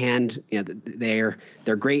in one hand they're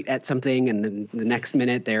great at something, and then the next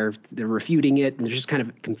minute they're refuting it, and they're just kind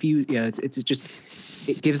of confused.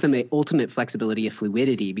 It gives them an ultimate flexibility of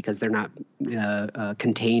fluidity, because they're not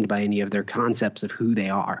contained by any of their concepts of who they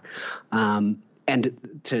are.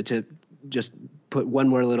 And to just put one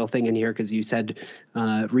more little thing in here, because you said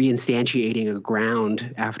reinstantiating a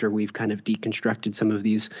ground after we've kind of deconstructed some of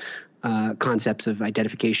these concepts of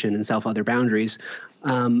identification and self-other boundaries.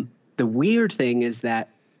 The weird thing is that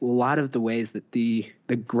a lot of the ways that the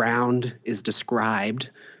ground is described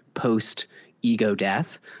post ego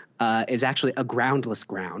death is actually a groundless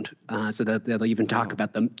ground. So that they'll even talk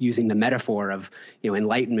about them using the metaphor of,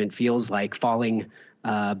 enlightenment feels like falling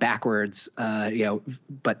backwards,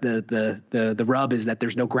 but the rub is that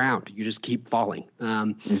there's no ground. You just keep falling.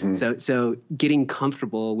 So getting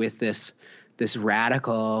comfortable with this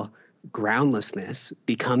radical groundlessness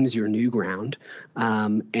becomes your new ground.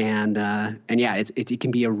 And yeah, it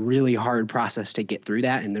can be a really hard process to get through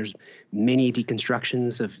that. And there's many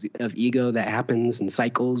deconstructions of ego that happens and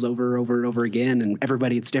cycles over and over again, and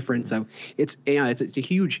everybody, it's different. So it's a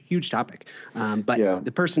huge topic. But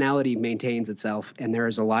the personality maintains itself, and there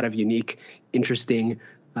is a lot of unique, interesting,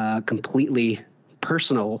 completely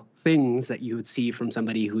personal things that you would see from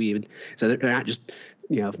somebody who so they're not just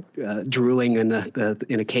drooling in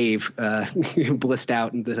a cave, blissed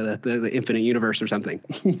out into the infinite universe or something.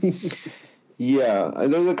 Yeah,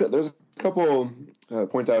 and there's a couple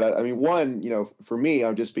points out. I mean, one, for me,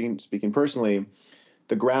 I'm just speaking personally,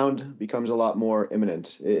 the ground becomes a lot more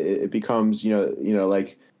imminent. It becomes,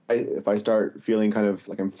 like if I start feeling kind of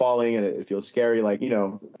like I'm falling and it feels scary, like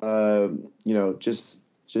just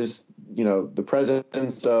the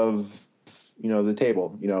presence of the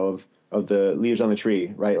table, of the leaves on the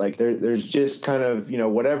tree, right? Like there's just kind of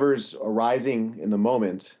whatever's arising in the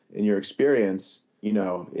moment in your experience,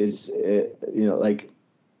 is like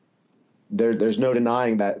there's no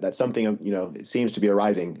denying that something it seems to be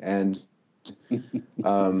arising, and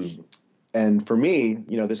and for me,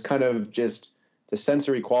 this kind of just the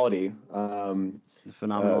sensory quality, the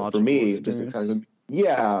phenomenological for me, experience. just kind of,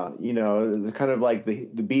 the kind of like the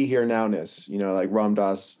be here nowness, like Ram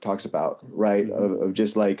Dass talks about, right? Mm-hmm. Of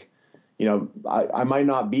just like, I might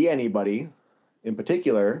not be anybody in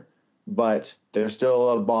particular, but there's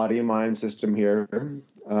still a body mind system here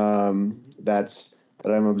that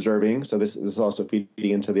I'm observing. So this is also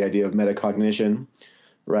feeding into the idea of metacognition,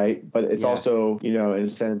 right? But it's also, in a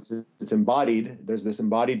sense, it's embodied. There's this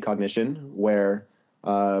embodied cognition where,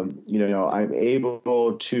 I'm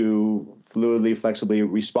able to fluidly, flexibly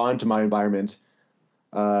respond to my environment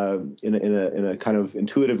in a kind of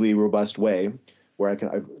intuitively robust way, where I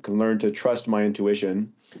can learn to trust my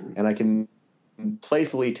intuition, and I can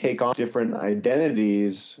playfully take on different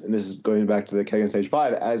identities. And this is going back to the Keggin Stage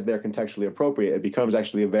 5, as they're contextually appropriate. It becomes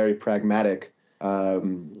actually a very pragmatic,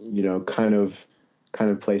 kind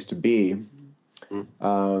of place to be.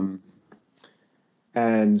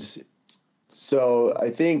 And so I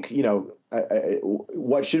think,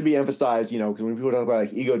 what should be emphasized, because when people talk about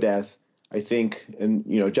like ego death, I think, and,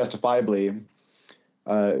 justifiably,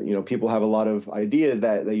 people have a lot of ideas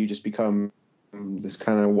that you just become this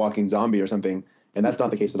kind of walking zombie or something. And that's not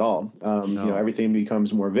the case at all. No. Everything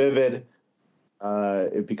becomes more vivid.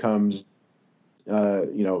 It becomes,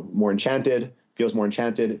 more enchanted, feels more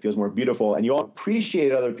enchanted. It feels more beautiful. And you all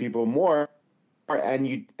appreciate other people more. And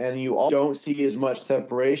you all don't see as much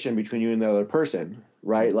separation between you and the other person,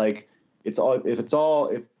 right? Like if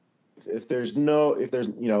there's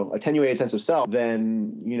attenuated sense of self,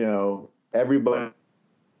 then,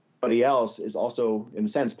 everybody else is also in a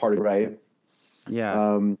sense part of it, right?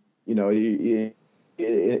 Yeah. In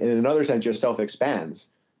another sense, your self expands.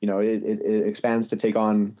 It expands to take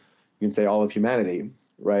on, you can say, all of humanity,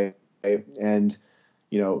 right? And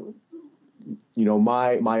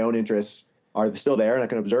my own interests are still there, and I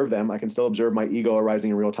can observe them. I can still observe my ego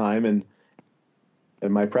arising in real time, and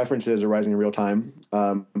my preferences arising in real time.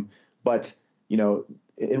 But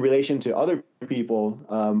in relation to other people,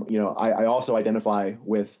 I also identify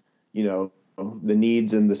with the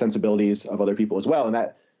needs and the sensibilities of other people as well, and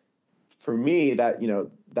that, for me,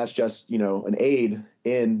 that's just an aid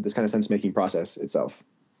in this kind of sense making process itself.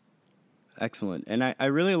 Excellent. And I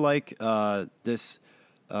really like this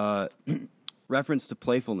reference to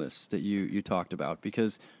playfulness that you talked about,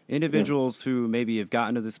 because individuals who maybe have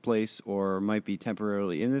gotten to this place or might be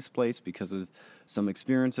temporarily in this place because of some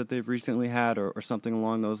experience that they've recently had or something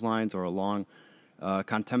along those lines, or a long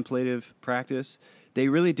contemplative practice, they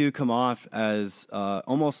really do come off as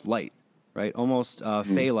almost light, right? Almost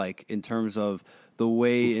Fey-like in terms of the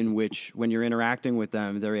way in which, when you're interacting with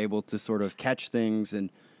them, they're able to sort of catch things and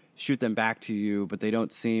shoot them back to you, but they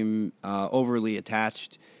don't seem overly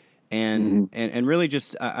attached. And really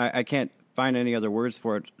just, I can't find any other words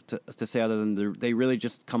for it to say other than they really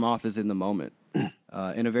just come off as in the moment in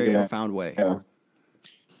a very profound way.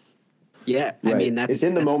 Yeah. Right. I mean, it's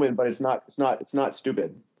in the moment, but it's not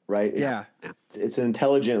stupid, right? It's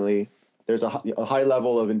intelligently, there's a high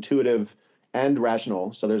level of intuitive and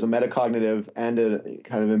rational. So there's a metacognitive and a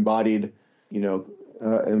kind of embodied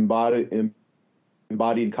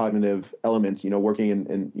embodied cognitive elements, working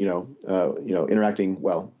and interacting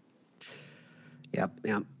well. Yep.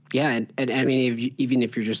 Yeah. Yeah. And I mean, even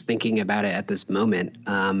if you're just thinking about it at this moment,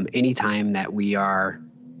 anytime that we are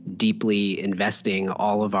deeply investing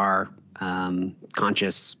all of our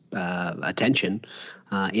conscious attention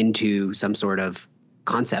into some sort of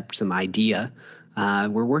concept, some idea,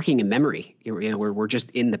 we're working in memory. We're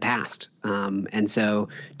just in the past. And so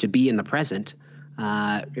to be in the present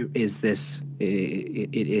it's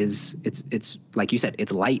like you said,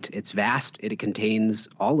 it's light, it's vast, it contains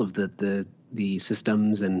all of the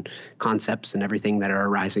systems and concepts and everything that are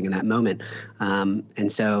arising in that moment.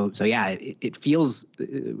 And so yeah, it feels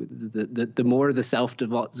the more the self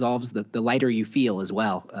dissolves, the lighter you feel as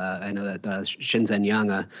well. I know that Shinzen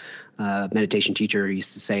Young, a meditation teacher,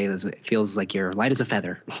 used to say, it feels like you're light as a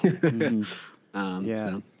feather. Mm-hmm.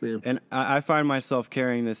 And I find myself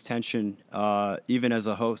carrying this tension even as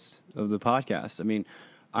a host of the podcast. I mean,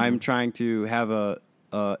 I'm trying to have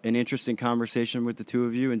an interesting conversation with the two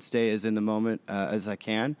of you and stay as in the moment as I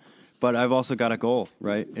can. But I've also got a goal,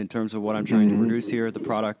 right, in terms of what I'm trying to produce here, the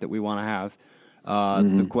product that we want to have,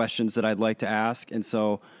 the questions that I'd like to ask. And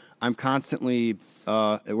so I'm constantly,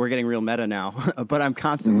 we're getting real meta now, but I'm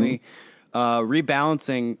constantly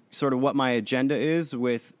rebalancing sort of what my agenda is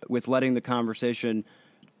with letting the conversation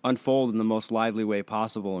unfold in the most lively way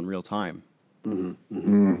possible in real time.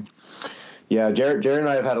 Yeah, Jared and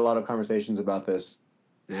I have had a lot of conversations about this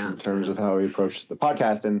in terms of how we approach the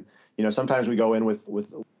podcast, and sometimes we go in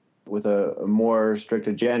with a more strict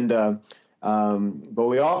agenda, but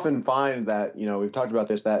we often find that we've talked about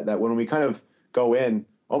this that when we kind of go in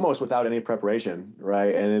almost without any preparation,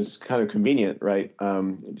 right? And it's kind of convenient, right?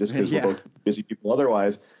 Just because we're both busy people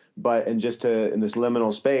otherwise, and just in this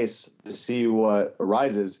liminal space to see what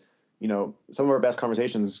arises, some of our best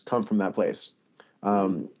conversations come from that place.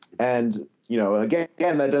 And, again,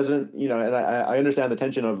 that doesn't, and I understand the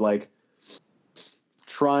tension of like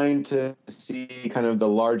trying to see kind of the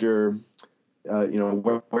larger,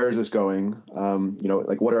 where is this going?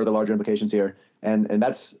 Like what are the larger implications here? And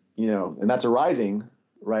that's, and that's arising,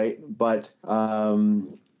 right? But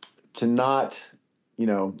to not,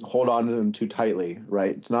 hold on to them too tightly,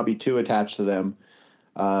 right? To not be too attached to them.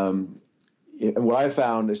 And what I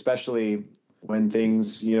found, especially when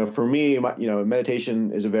things, for me,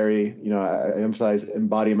 meditation is a very, I emphasize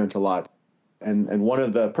embodiment a lot. And one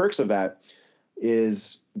of the perks of that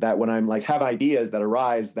is that when I'm like have ideas that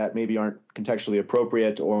arise that maybe aren't contextually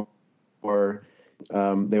appropriate or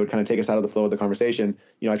they would kind of take us out of the flow of the conversation,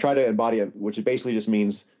 I try to embody it, which basically just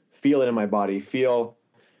means feel it in my body, feel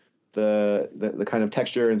the kind of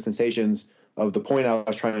texture and sensations of the point I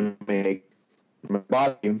was trying to make in my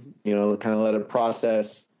body, kind of let it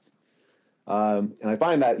process. And I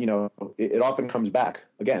find that, it often comes back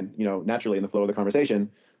again, naturally in the flow of the conversation.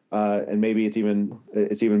 And maybe it's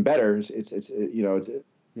even better. The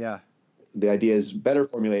idea is better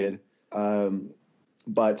formulated.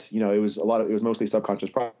 But it was mostly subconscious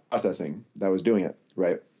processing that was doing it.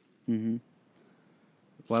 Right. Mm-hmm.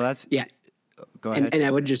 Well, that's, go ahead. ahead. And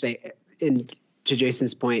I would just say, to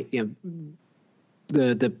Jason's point,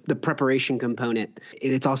 the preparation component,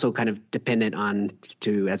 it's also kind of dependent on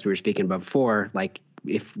as we were speaking about before, like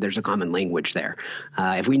if there's a common language there,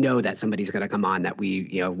 if we know that somebody's going to come on that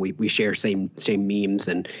we share same memes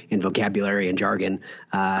and vocabulary and jargon,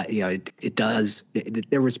 there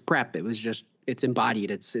was prep. It was just, it's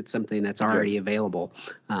embodied. It's something that's already available.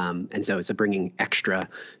 And so it's bringing extra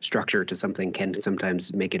structure to something can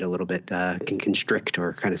sometimes make it a little bit, can constrict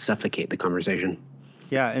or kind of suffocate the conversation.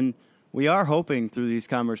 Yeah. And we are hoping through these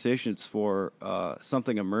conversations for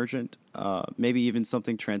something emergent, maybe even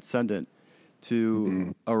something transcendent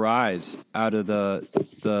to arise out of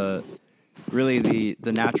the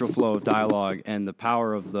natural flow of dialogue and the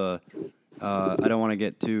power of the I don't want to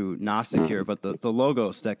get too Gnostic here, but the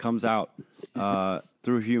logos that comes out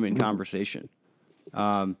through human conversation.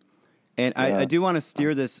 And I do want to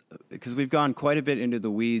steer this because we've gone quite a bit into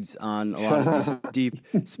the weeds on a lot of these deep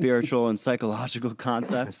spiritual and psychological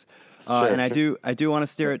concepts. And I do want to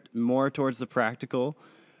steer it more towards the practical.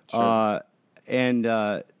 And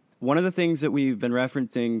one of the things that we've been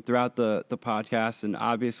referencing throughout the podcast, and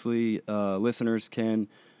obviously listeners can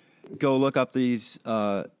go look up these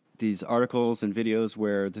articles and videos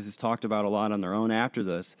where this is talked about a lot on their own after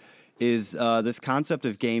this, is this concept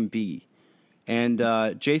of Game B. And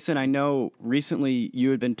Jason, I know recently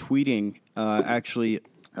you had been tweeting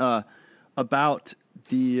about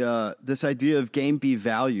this idea of Game B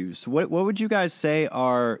values. What would you guys say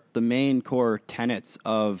are the main core tenets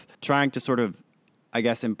of trying to sort of, I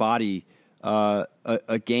guess, embody a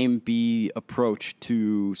Game B approach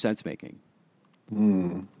to sense making?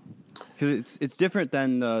 Because it's different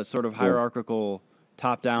than the sort of hierarchical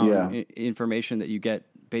top-down information that you get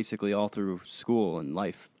basically all through school and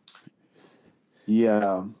life.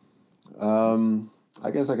 Yeah. I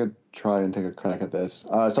guess I could try and take a crack at this.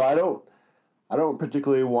 So I don't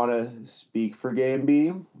particularly want to speak for Game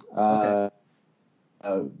B,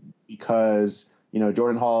 because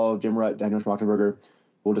Jordan Hall, Jim Rutt, Daniel Schmachtenberger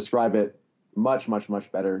will describe it much, much,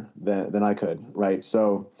 much better than I could, right?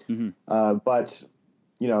 So, but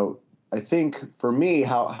I think for me,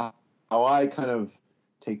 how I kind of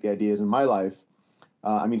take the ideas in my life.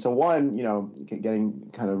 So one, getting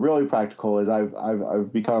kind of really practical is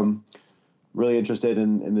I've become really interested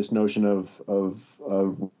in this notion of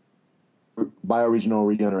bioregional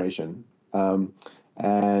regeneration,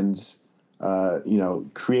 and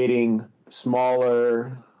creating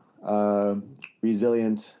smaller,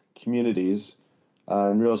 resilient communities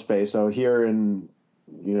in real space. So here now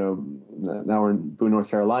we're in Boone, North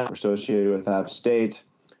Carolina, we're associated with App State.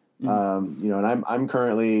 And I'm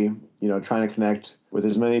currently, trying to connect with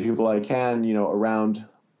as many people I can, around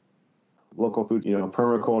local food,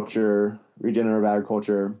 permaculture, regenerative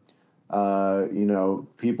agriculture,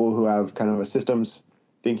 people who have kind of a systems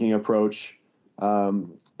thinking approach.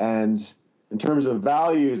 And in terms of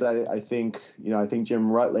values, I think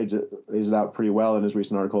Jim Rutt lays it out pretty well in his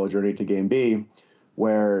recent article, A Journey to Game B,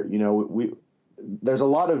 where, there's a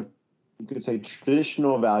lot of, you could say,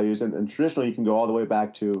 traditional values, and traditional, you can go all the way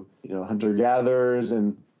back to, hunter-gatherers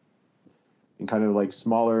and kind of like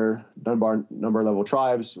smaller number level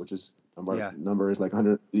tribes, which is number is like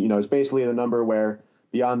 100, it's basically the number where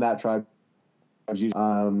beyond that tribe,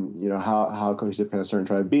 how cohesive can a certain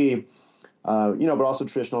tribe be, but also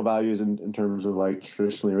traditional values in terms of like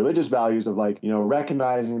traditionally religious values of like,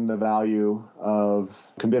 recognizing the value of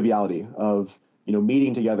conviviality, of,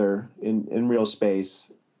 meeting together in real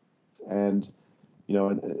space, and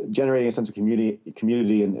generating a sense of community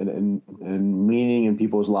and meaning in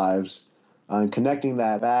people's lives, and connecting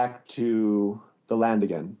that back to the land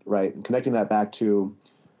again, right? And connecting that back to,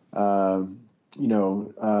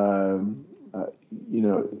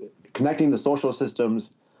 connecting the social systems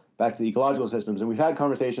back to the ecological systems. And we've had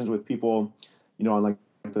conversations with people, on like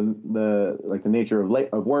the nature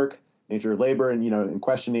of work, nature of labor, and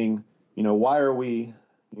questioning, why are we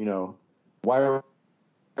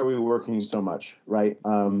working so much, right?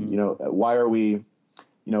 Why are we,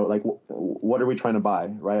 what are we trying to buy,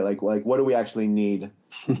 right? Like what do we actually need,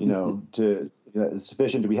 to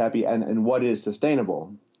sufficient to be happy, and what is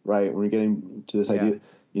sustainable, right? When we're getting to this idea,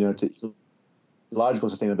 to ecological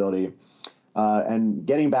sustainability, and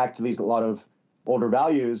getting back to a lot of older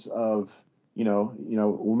values of,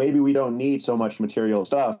 well, maybe we don't need so much material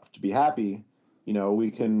stuff to be happy.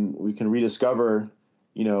 We can rediscover,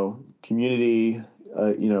 community,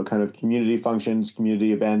 kind of community functions,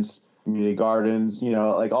 community events, community gardens,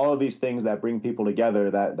 like all of these things that bring people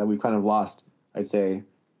together that we've kind of lost, I'd say,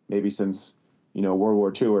 maybe since, World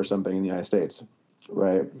War II or something in the United States.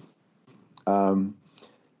 Right. And,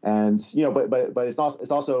 but it's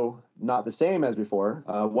also not the same as before.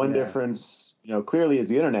 One difference, clearly is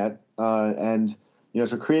the internet. And,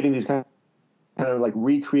 so creating these kind of like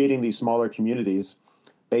recreating these smaller communities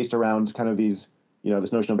based around kind of these,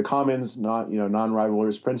 this notion of the commons,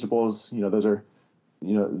 non-rivalrous principles, those are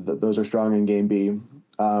strong in Game B.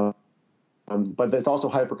 But it's also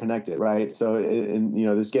hyper connected, right? So,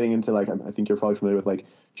 this getting into like, I think you're probably familiar with like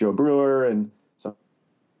Joe Brewer and some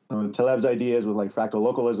of Taleb's ideas with like fractal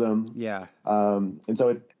localism. Yeah. And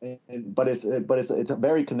so it's a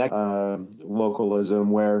very connected localism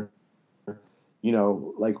where,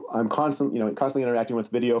 like I'm constantly interacting with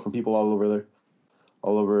video from people all over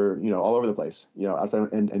the place,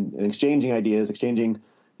 outside and exchanging ideas, exchanging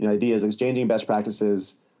best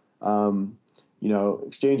practices,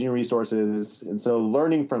 exchanging resources. And so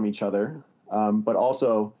learning from each other, but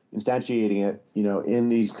also instantiating it, in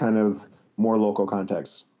these kind of more local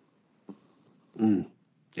contexts.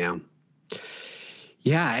 Yeah.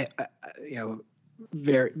 Yeah.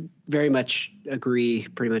 Very, very much agree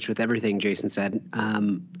pretty much with everything Jason said.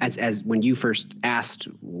 As when you first asked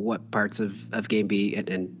what parts of Game B,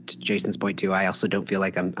 and to Jason's point too, I also don't feel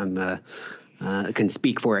like I'm can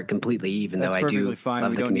speak for it completely, even That's though I do fine.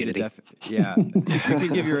 love we the don't community. You can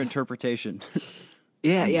give your interpretation.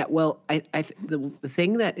 Yeah. Well, the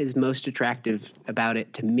thing that is most attractive about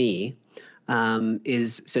it to me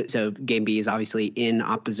is so Game B is obviously in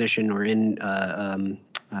opposition or in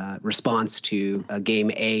response to a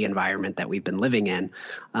Game A environment that we've been living in.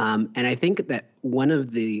 And I think that one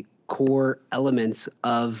of the core elements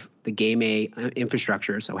of the Game A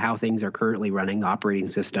infrastructure, so how things are currently running, the operating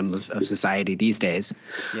system of society these days,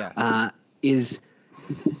 is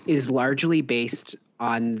largely based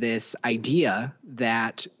on this idea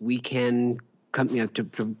that we can come, to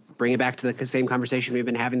bring it back to the same conversation we've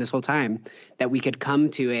been having this whole time, that we could come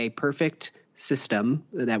to a perfect system,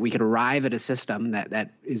 that we could arrive at a system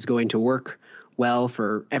that is going to work well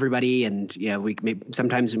for everybody. And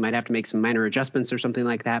sometimes we might have to make some minor adjustments or something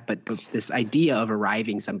like that. But this idea of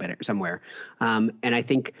arriving somewhere, and I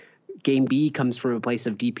think Game B comes from a place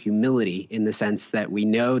of deep humility in the sense that we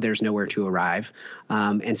know there's nowhere to arrive.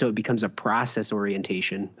 And so it becomes a process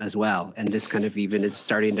orientation as well. And this kind of even is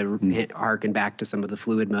starting to harken back to some of the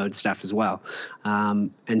fluid mode stuff as well.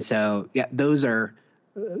 And so, those are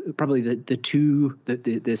probably the two,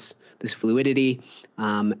 this fluidity,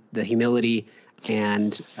 the humility,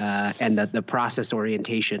 and the process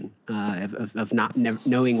orientation of not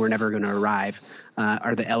knowing we're never going to arrive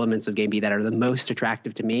are the elements of Game B that are the most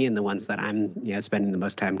attractive to me, and the ones that I'm spending the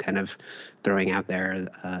most time kind of throwing out there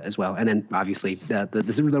as well. And then obviously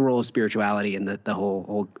the role of spirituality in the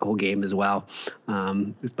whole game as well.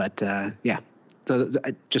 So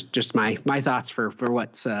just my thoughts for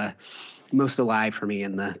what's most alive for me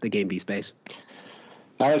in the Game B space.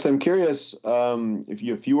 Alex, I'm curious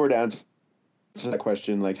if you were to answer that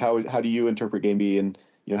question, like how do you interpret Game B, and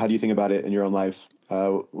how do you think about it in your own life?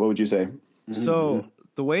 What would you say? So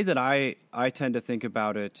the way that I tend to think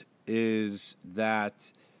about it is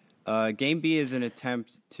that Game B is an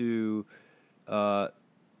attempt to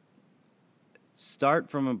start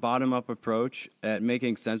from a bottom-up approach at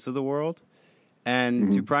making sense of the world,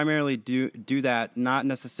 and to primarily do that not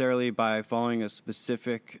necessarily by following a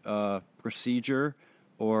specific procedure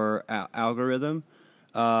or algorithm,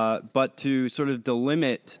 but to sort of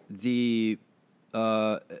delimit the.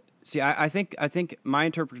 I think my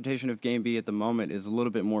interpretation of Game B at the moment is a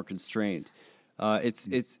little bit more constrained.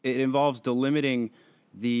 It involves delimiting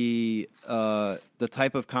the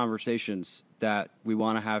type of conversations that we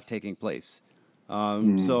want to have taking place.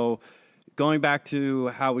 So going back to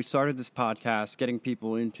how we started this podcast, getting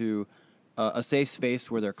people into a safe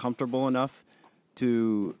space where they're comfortable enough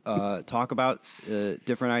to talk about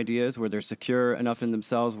different ideas, where they're secure enough in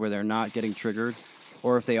themselves, where they're not getting triggered,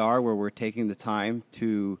 or if they are, where we're taking the time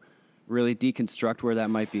to really deconstruct where that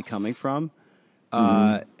might be coming from.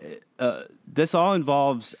 This all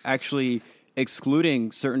involves actually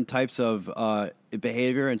excluding certain types of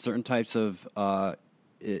behavior and certain types of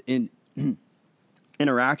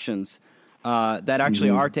interactions that actually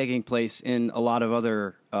are taking place in a lot of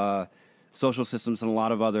other social systems and a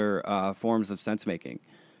lot of other forms of sense making.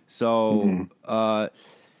 So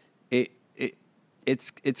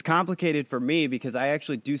it's complicated for me because I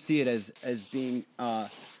actually do see it as being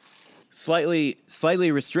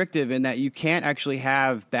slightly restrictive in that you can't actually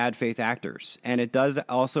have bad faith actors, and it does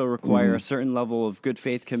also require a certain level of good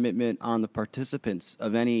faith commitment on the participants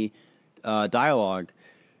of any dialogue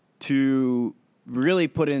to really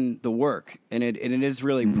put in the work, and it is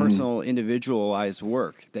really personal, individualized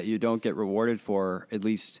work that you don't get rewarded for, at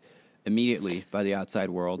least immediately, by the outside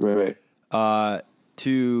world. Right.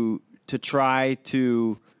 To try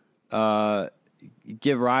to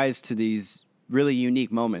give rise to these really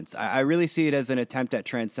unique moments. I really see it as an attempt at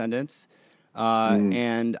transcendence,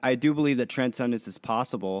 and I do believe that transcendence is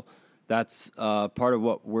possible. That's part of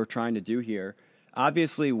what we're trying to do here.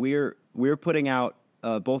 Obviously, we're putting out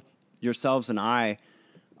both yourselves and I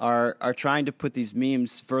are trying to put these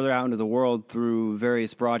memes further out into the world through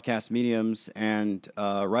various broadcast mediums and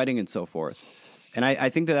writing and so forth. And I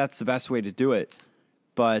think that that's the best way to do it.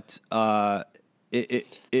 But it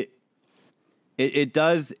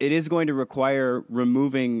is going to require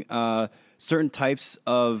removing certain types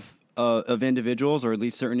of individuals, or at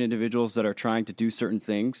least certain individuals that are trying to do certain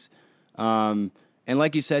things. And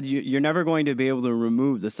like you said, you're never going to be able to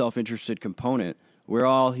remove the self-interested component. We're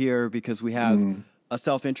all here because we have a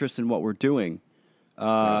self-interest in what we're doing.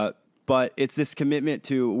 But it's this commitment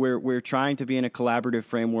to we're trying to be in a collaborative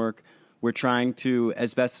framework. We're trying to,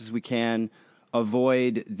 as best as we can,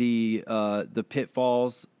 avoid the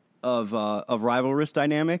pitfalls of rivalrous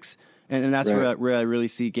dynamics, and that's where I really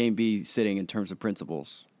see Game B sitting in terms of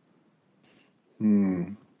principles. Yeah.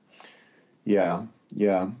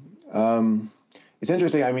 It's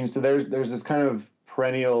interesting. I mean, so there's this kind of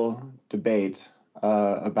perennial debate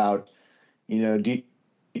about, do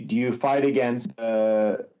you fight against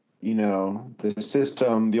the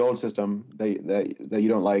system, the old system that you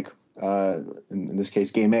don't like, in this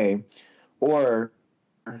case, Game A, or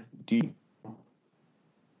do you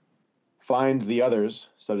find the others,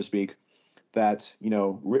 so to speak, that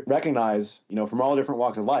recognize from all different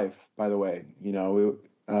walks of life, by the way,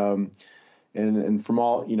 and from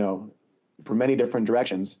all from many different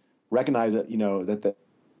directions, recognize that that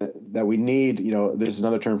that we need, this is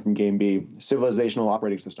another term from Game B, civilizational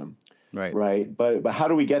operating system. Right. But how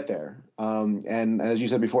do we get there? And as you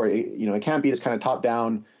said before, it can't be this kind of top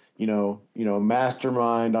down,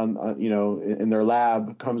 mastermind in their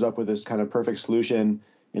lab comes up with this kind of perfect solution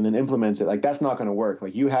and then implements it. Like, that's not going to work.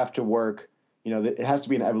 Like, you have to work, it has to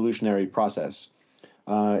be an evolutionary process.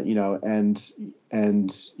 And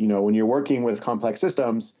when you're working with complex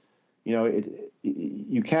systems,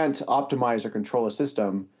 you can't optimize or control a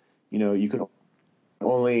system. You can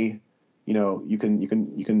only, you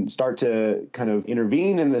can start to kind of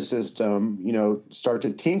intervene in the system, start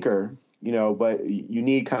to tinker, but you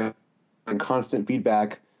need kind of constant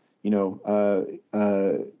feedback,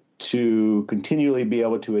 to continually be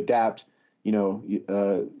able to adapt,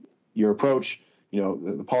 your approach,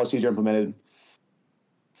 the policies are implemented.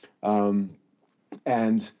 And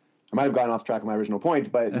I might have gotten off track of my original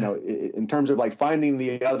point, but in terms of like finding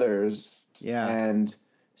the others, and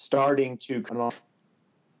starting to an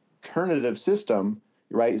alternative system,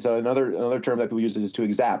 right? So another term that people use is to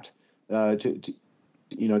exapt, to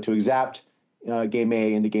exapt game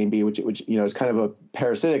A into game B, which is kind of a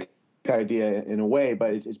parasitic idea in a way,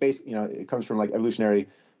 but it's based, it comes from like evolutionary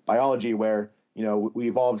biology where we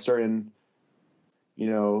evolved certain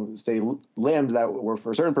say limbs that were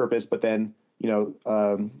for a certain purpose, but then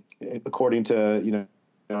according to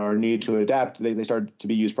our need to adapt, they started to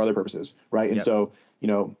be used for other purposes, right? And so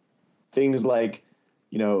things like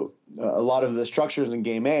a lot of the structures in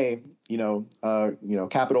game A,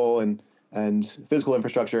 capital and physical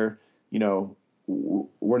infrastructure,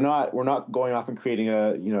 we're not going off and creating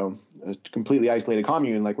a completely isolated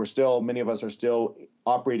commune. Like, many of us are still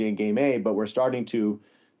operating in game A, but we're starting to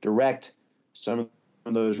direct some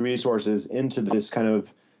of those resources into this kind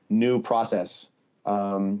of new process,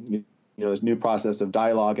 this new process of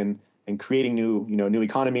dialogue and creating new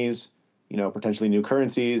economies, potentially new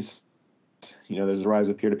currencies. There's the rise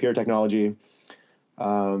of peer-to-peer technology,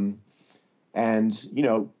 and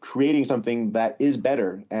creating something that is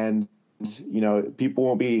better. And people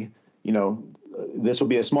won't be, this will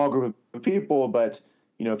be a small group of people, but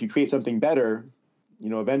if you create something better,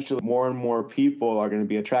 eventually more and more people are going to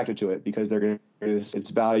be attracted to it because they're going to its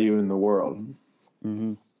value in the world.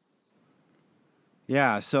 Mm-hmm.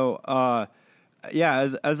 Yeah. So,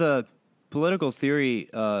 as a political theory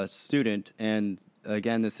student, and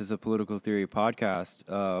again, this is a political theory podcast,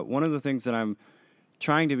 one of the things that I'm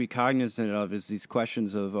trying to be cognizant of is these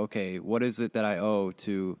questions of, okay, what is it that I owe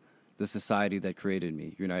to the society that created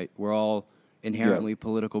me? We're all inherently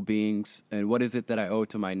political beings, and what is it that I owe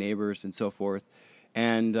to my neighbors and so forth?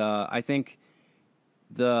 And I think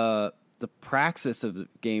the praxis of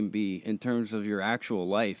game B in terms of your actual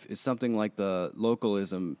life is something like the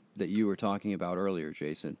localism that you were talking about earlier,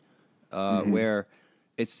 Jason, where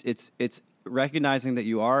it's recognizing that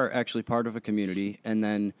you are actually part of a community and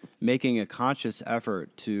then making a conscious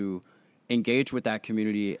effort to engage with that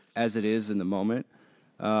community as it is in the moment,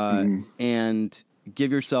 and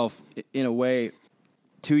give yourself in a way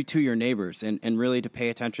to your neighbors and really to pay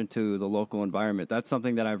attention to the local environment. That's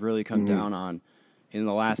something that I've really come down on in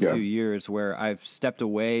the last few years, where I've stepped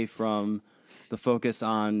away from the focus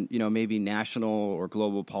on, maybe national or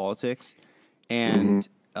global politics and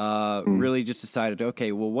really just decided,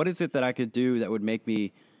 okay, well, what is it that I could do that would make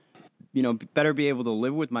me, better be able to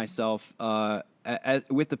live with myself,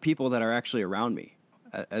 with the people that are actually around me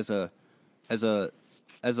as a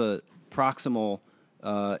proximal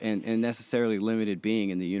and necessarily limited being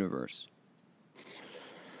in the universe.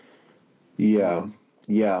 Yeah.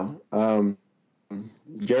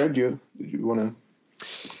 Jared, you want to?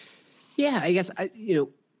 Yeah, I guess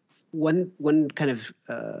one kind of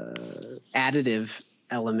additive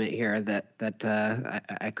element here that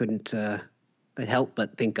I couldn't help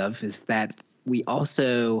but think of is that we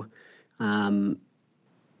also a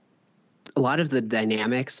lot of the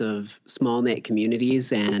dynamics of small knit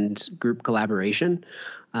communities and group collaboration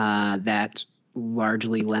that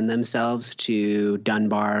largely lend themselves to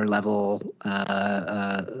Dunbar level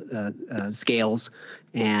scales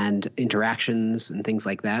and interactions and things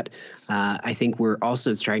like that. I think we're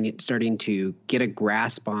also starting to get a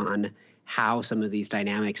grasp on how some of these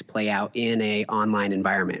dynamics play out in a online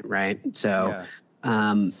environment, right? So,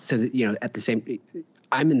 at the same,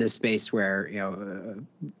 I'm in this space where,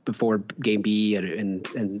 before Game B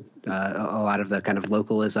and a lot of the kind of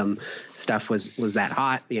localism stuff was that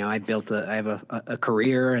hot. I have a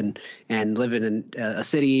career and live in a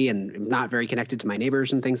city and I'm not very connected to my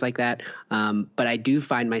neighbors and things like that. But I do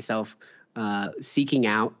find myself seeking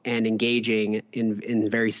out and engaging in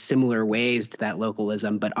very similar ways to that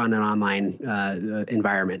localism, but on an online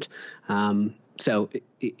environment. So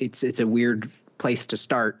it's a weird place to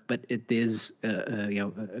start, but it is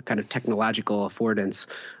a kind of technological affordance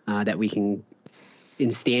that we can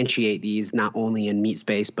instantiate these not only in meat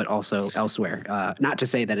space but also elsewhere. Not to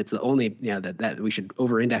say that it's the only that we should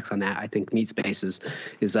over-index on that. I think meat space is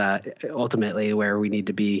ultimately where we need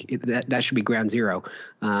to be. That should be ground zero.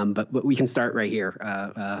 But we can start right here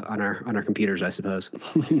on our computers, I suppose.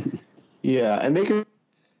 Yeah, and they can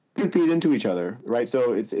feed into each other, right?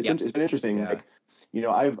 So it's been interesting. Yeah. Like,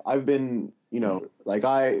 I've been, like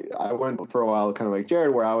I went for a while kind of like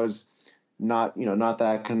Jared, where I was not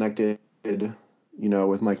that connected,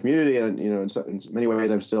 with my community, and in many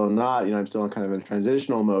ways I'm still not. I'm still in kind of a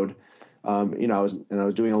transitional mode. I was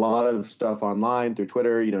doing a lot of stuff online through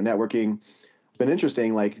Twitter, networking. It's been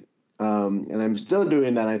interesting, like, and I'm still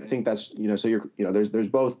doing that. I think that's, so there's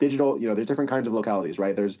both digital, there's different kinds of localities,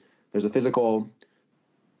 right? There's a physical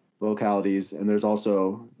localities, and there's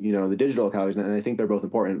also, the digital localities, and I think they're both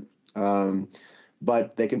important.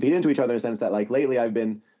 But they can feed into each other in the sense that, like, lately I've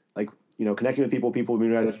been like, connecting with people have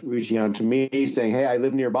been reaching out to me saying, hey, I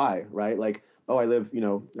live nearby, right? Like, oh, I live,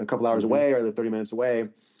 a couple hours away, or I live 30 minutes away.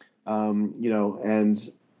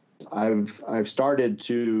 And I've started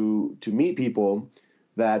to meet people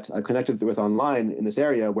that I've connected with online in this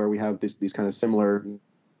area where we have these kind of similar,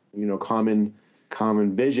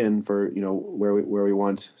 common vision for, where we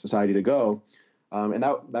want society to go. And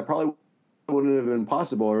that probably wouldn't have been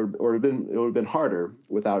possible, or it would have been harder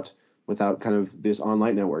without kind of this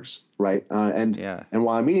online networks, right? And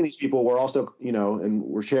while I'm meeting these people, we're also, and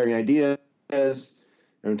we're sharing ideas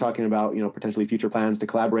and talking about, potentially future plans to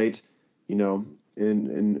collaborate, in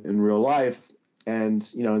real life,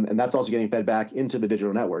 and and that's also getting fed back into the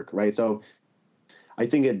digital network, right? So I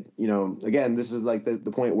think it, again, this is like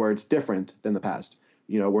the point where it's different than the past.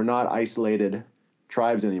 We're not isolated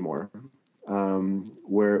tribes anymore,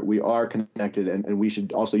 where we are connected, and we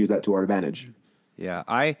should also use that to our advantage. Yeah,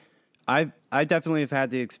 I definitely have had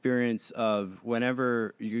the experience of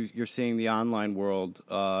whenever you're seeing the online world,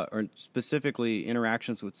 or specifically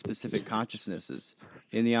interactions with specific consciousnesses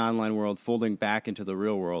in the online world folding back into the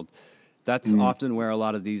real world. That's often where a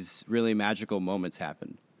lot of these really magical moments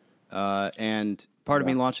happen. And part of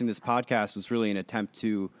me launching this podcast was really an attempt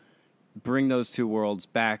to bring those two worlds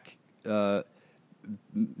back,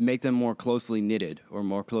 make them more closely knitted or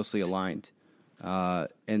more closely aligned.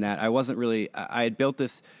 And that I had built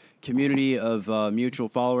this community of mutual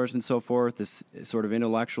followers and so forth, this sort of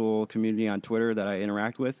intellectual community on Twitter that I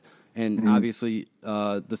interact with. And obviously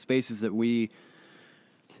the spaces that we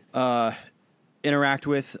interact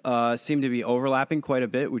with seem to be overlapping quite a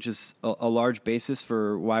bit, which is a large basis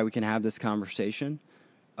for why we can have this conversation.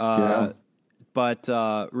 But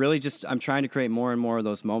really just I'm trying to create more and more of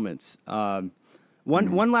those moments.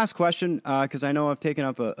 One last question, because I know I've taken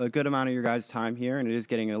up a good amount of your guys' time here, and it is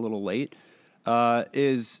getting a little late,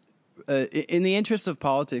 is in the interest of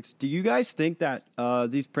politics, do you guys think that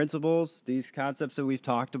these principles, these concepts that we've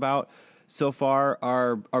talked about so far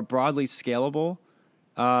are broadly scalable?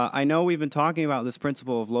 I know we've been talking about this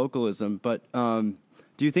principle of localism, but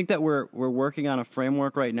do you think that we're working on a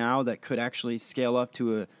framework right now that could actually scale up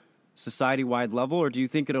to a society-wide level, or do you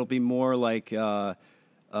think it'll be more like a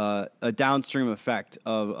downstream effect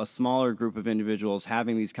of a smaller group of individuals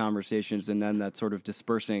having these conversations and then that sort of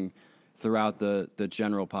dispersing throughout the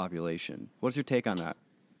general population? What's your take on that?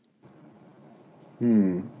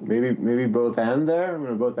 Maybe both and there. I'm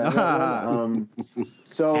gonna both and that one.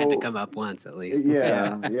 So had to come up once at least.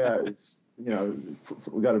 Yeah. It's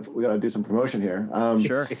we gotta do some promotion here.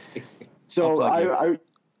 Sure. So I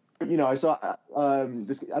saw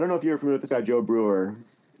this. I don't know if you're familiar with this guy Joe Brewer.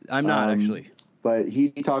 I'm not actually, but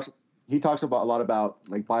he talks about a lot about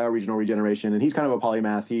like bioregional regeneration, and he's kind of a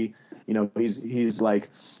polymath. He's like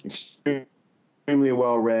extremely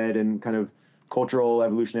well read and kind of cultural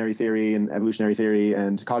evolutionary theory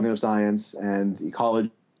and cognitive science and ecology.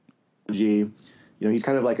 He's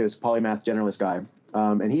kind of like this polymath generalist guy.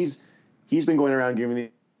 And he's been going around giving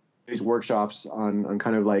these workshops on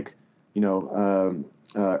kind of like,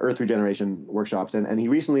 earth regeneration workshops. And he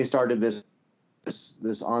recently started this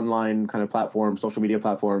online kind of platform, social media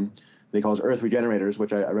platform that he calls Earth Regenerators,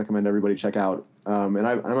 which I recommend everybody check out. And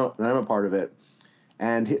I'm a part of it.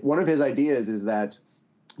 And one of his ideas is that,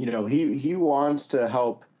 he wants to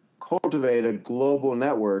help cultivate a global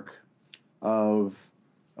network of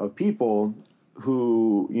people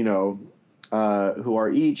who are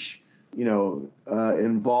each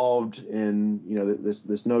involved in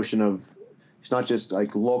this notion of, it's not just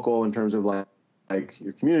like local in terms of like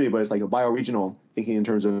your community, but it's like a bioregional thinking in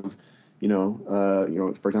terms of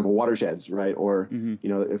for example, watersheds, right? Or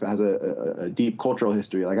if it has a deep cultural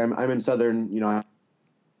history. Like I'm in southern,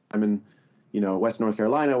 I'm in Western North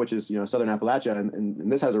Carolina, which is, Southern Appalachia.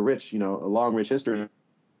 And this has a rich, a long, rich history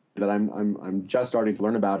that I'm just starting to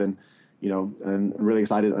learn about, and, and I'm really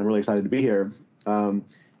excited to be here.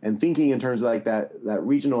 And thinking in terms of like that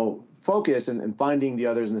regional focus and finding the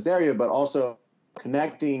others in this area, but also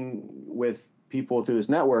connecting with people through this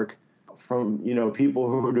network from, people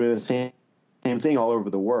who are doing the same thing all over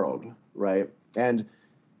the world. Right. And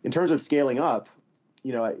in terms of scaling up,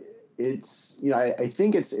 it's, I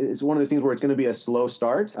think it's one of those things where it's going to be a slow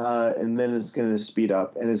start, and then it's going to speed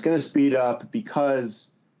up, and it's going to speed up because,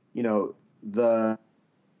 the,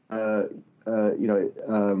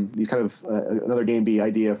 these kind of another game B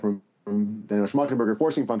idea from Daniel Schmachtenberger,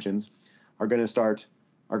 forcing functions are going to start,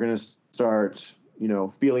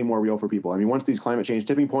 feeling more real for people. I mean, once these climate change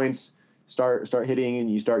tipping points start hitting, and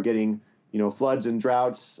you start getting, floods and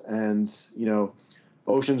droughts, and,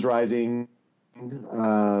 oceans rising,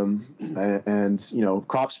 and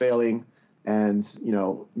crops failing, and,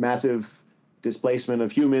 massive displacement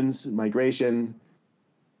of humans, migration,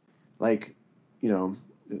 like, I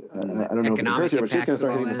don't know if it's but it's just going to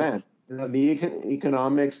start hitting the fan. The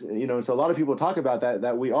economics, so a lot of people talk about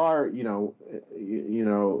that we are, there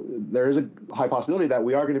is a high possibility that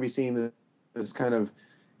we are going to be seeing this kind of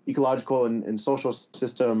ecological and social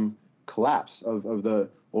system collapse of the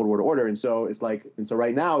old world order. And so it's like,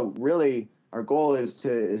 right now, really, our goal is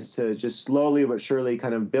to just slowly but surely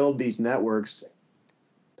kind of build these networks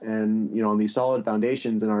and, on these solid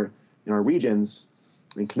foundations in our regions,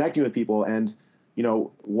 and connecting with people. And,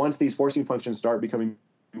 once these forcing functions start becoming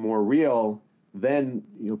more real, then,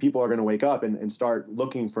 people are going to wake up and start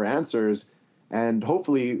looking for answers. And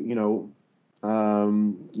hopefully, we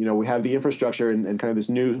have the infrastructure and kind of this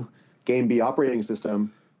new Game B operating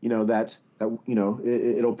system, that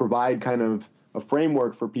it'll provide kind of a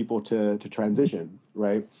framework for people to transition.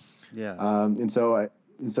 Right. Yeah. I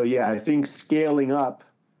think scaling up,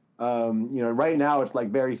 right now it's like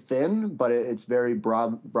very thin, but it's very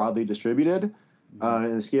broadly distributed.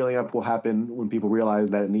 And scaling up will happen when people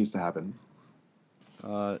realize that it needs to happen.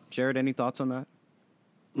 Jared, any thoughts on that?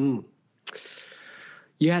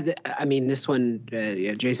 Yeah, this one,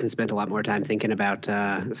 Jason spent a lot more time thinking about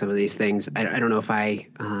some of these things. I don't know if I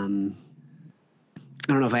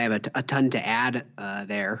have a ton to add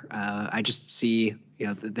there. I just see,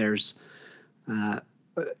 there's.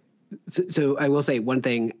 So I will say one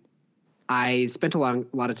thing. I spent a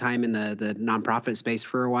lot of time in the nonprofit space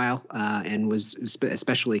for a while, and was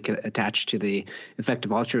especially attached to the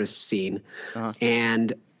effective altruist scene,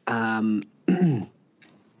 and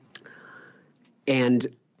and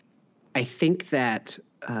I think that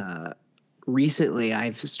recently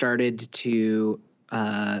I've started to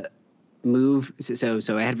move. So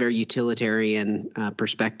I had very utilitarian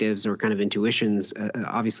perspectives or kind of intuitions,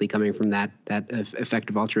 obviously coming from that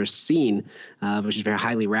effective altruist scene, which is very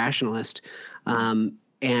highly rationalist,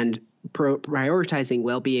 and prioritizing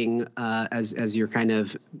well-being as your kind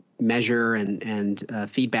of measure and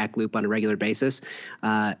feedback loop on a regular basis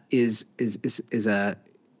is a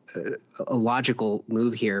logical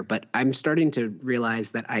move here. But I'm starting to realize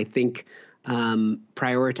that I think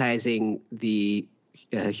prioritizing the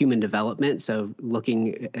human development, so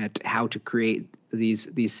looking at how to create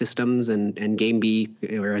these systems and Game B,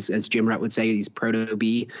 or as Jim Rutt would say, these proto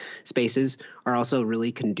B spaces, are also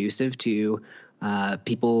really conducive to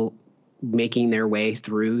people making their way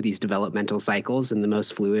through these developmental cycles in the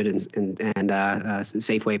most fluid and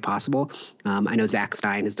safe way possible. I know Zach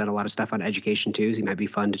Stein has done a lot of stuff on education too, so he might be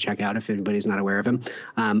fun to check out if anybody's not aware of him.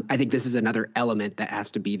 I think this is another element that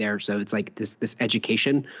has to be there. So it's like this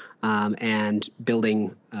education and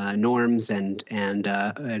building norms and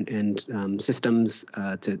systems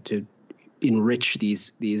to enrich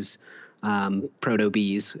these proto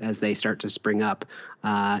Bs as they start to spring up,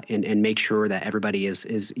 and make sure that everybody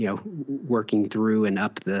is working through and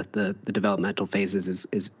up the developmental phases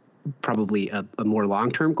is probably a more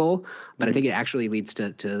long-term goal. But I think it actually leads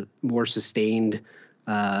to more sustained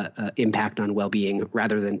impact on well-being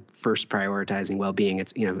rather than first prioritizing well-being.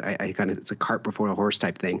 It's it's a cart before a horse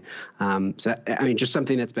type thing. So I mean, just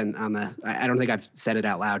something that's been on the. I don't think I've said it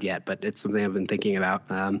out loud yet, but it's something I've been thinking about,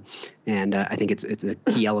 and I think it's a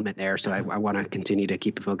key element there. So I want to continue to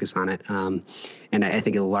keep a focus on it, and I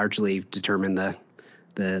think it'll largely determine the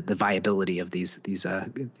viability of these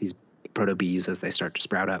proto Bs as they start to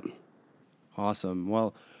sprout up. Awesome.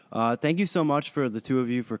 Well, thank you so much for the two of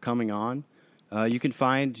you for coming on. You can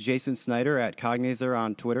find Jason Snyder at Cognizer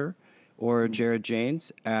on Twitter, or Jared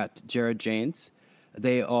Jaynes at Jared Jaynes.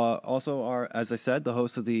 They also are, as I said, the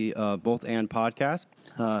hosts of the Both And podcast.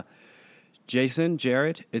 Jason,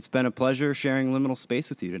 Jared, it's been a pleasure sharing liminal space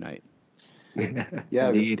with you tonight. Yeah,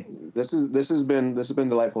 Indeed. this has been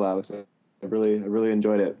delightful, Alex. I really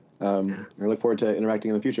enjoyed it. I look forward to interacting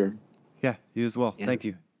in the future. Yeah, you as well. Yeah. Thank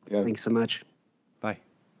you. Yeah, Thanks so much. Bye.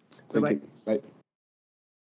 thank Bye-bye. you. Bye.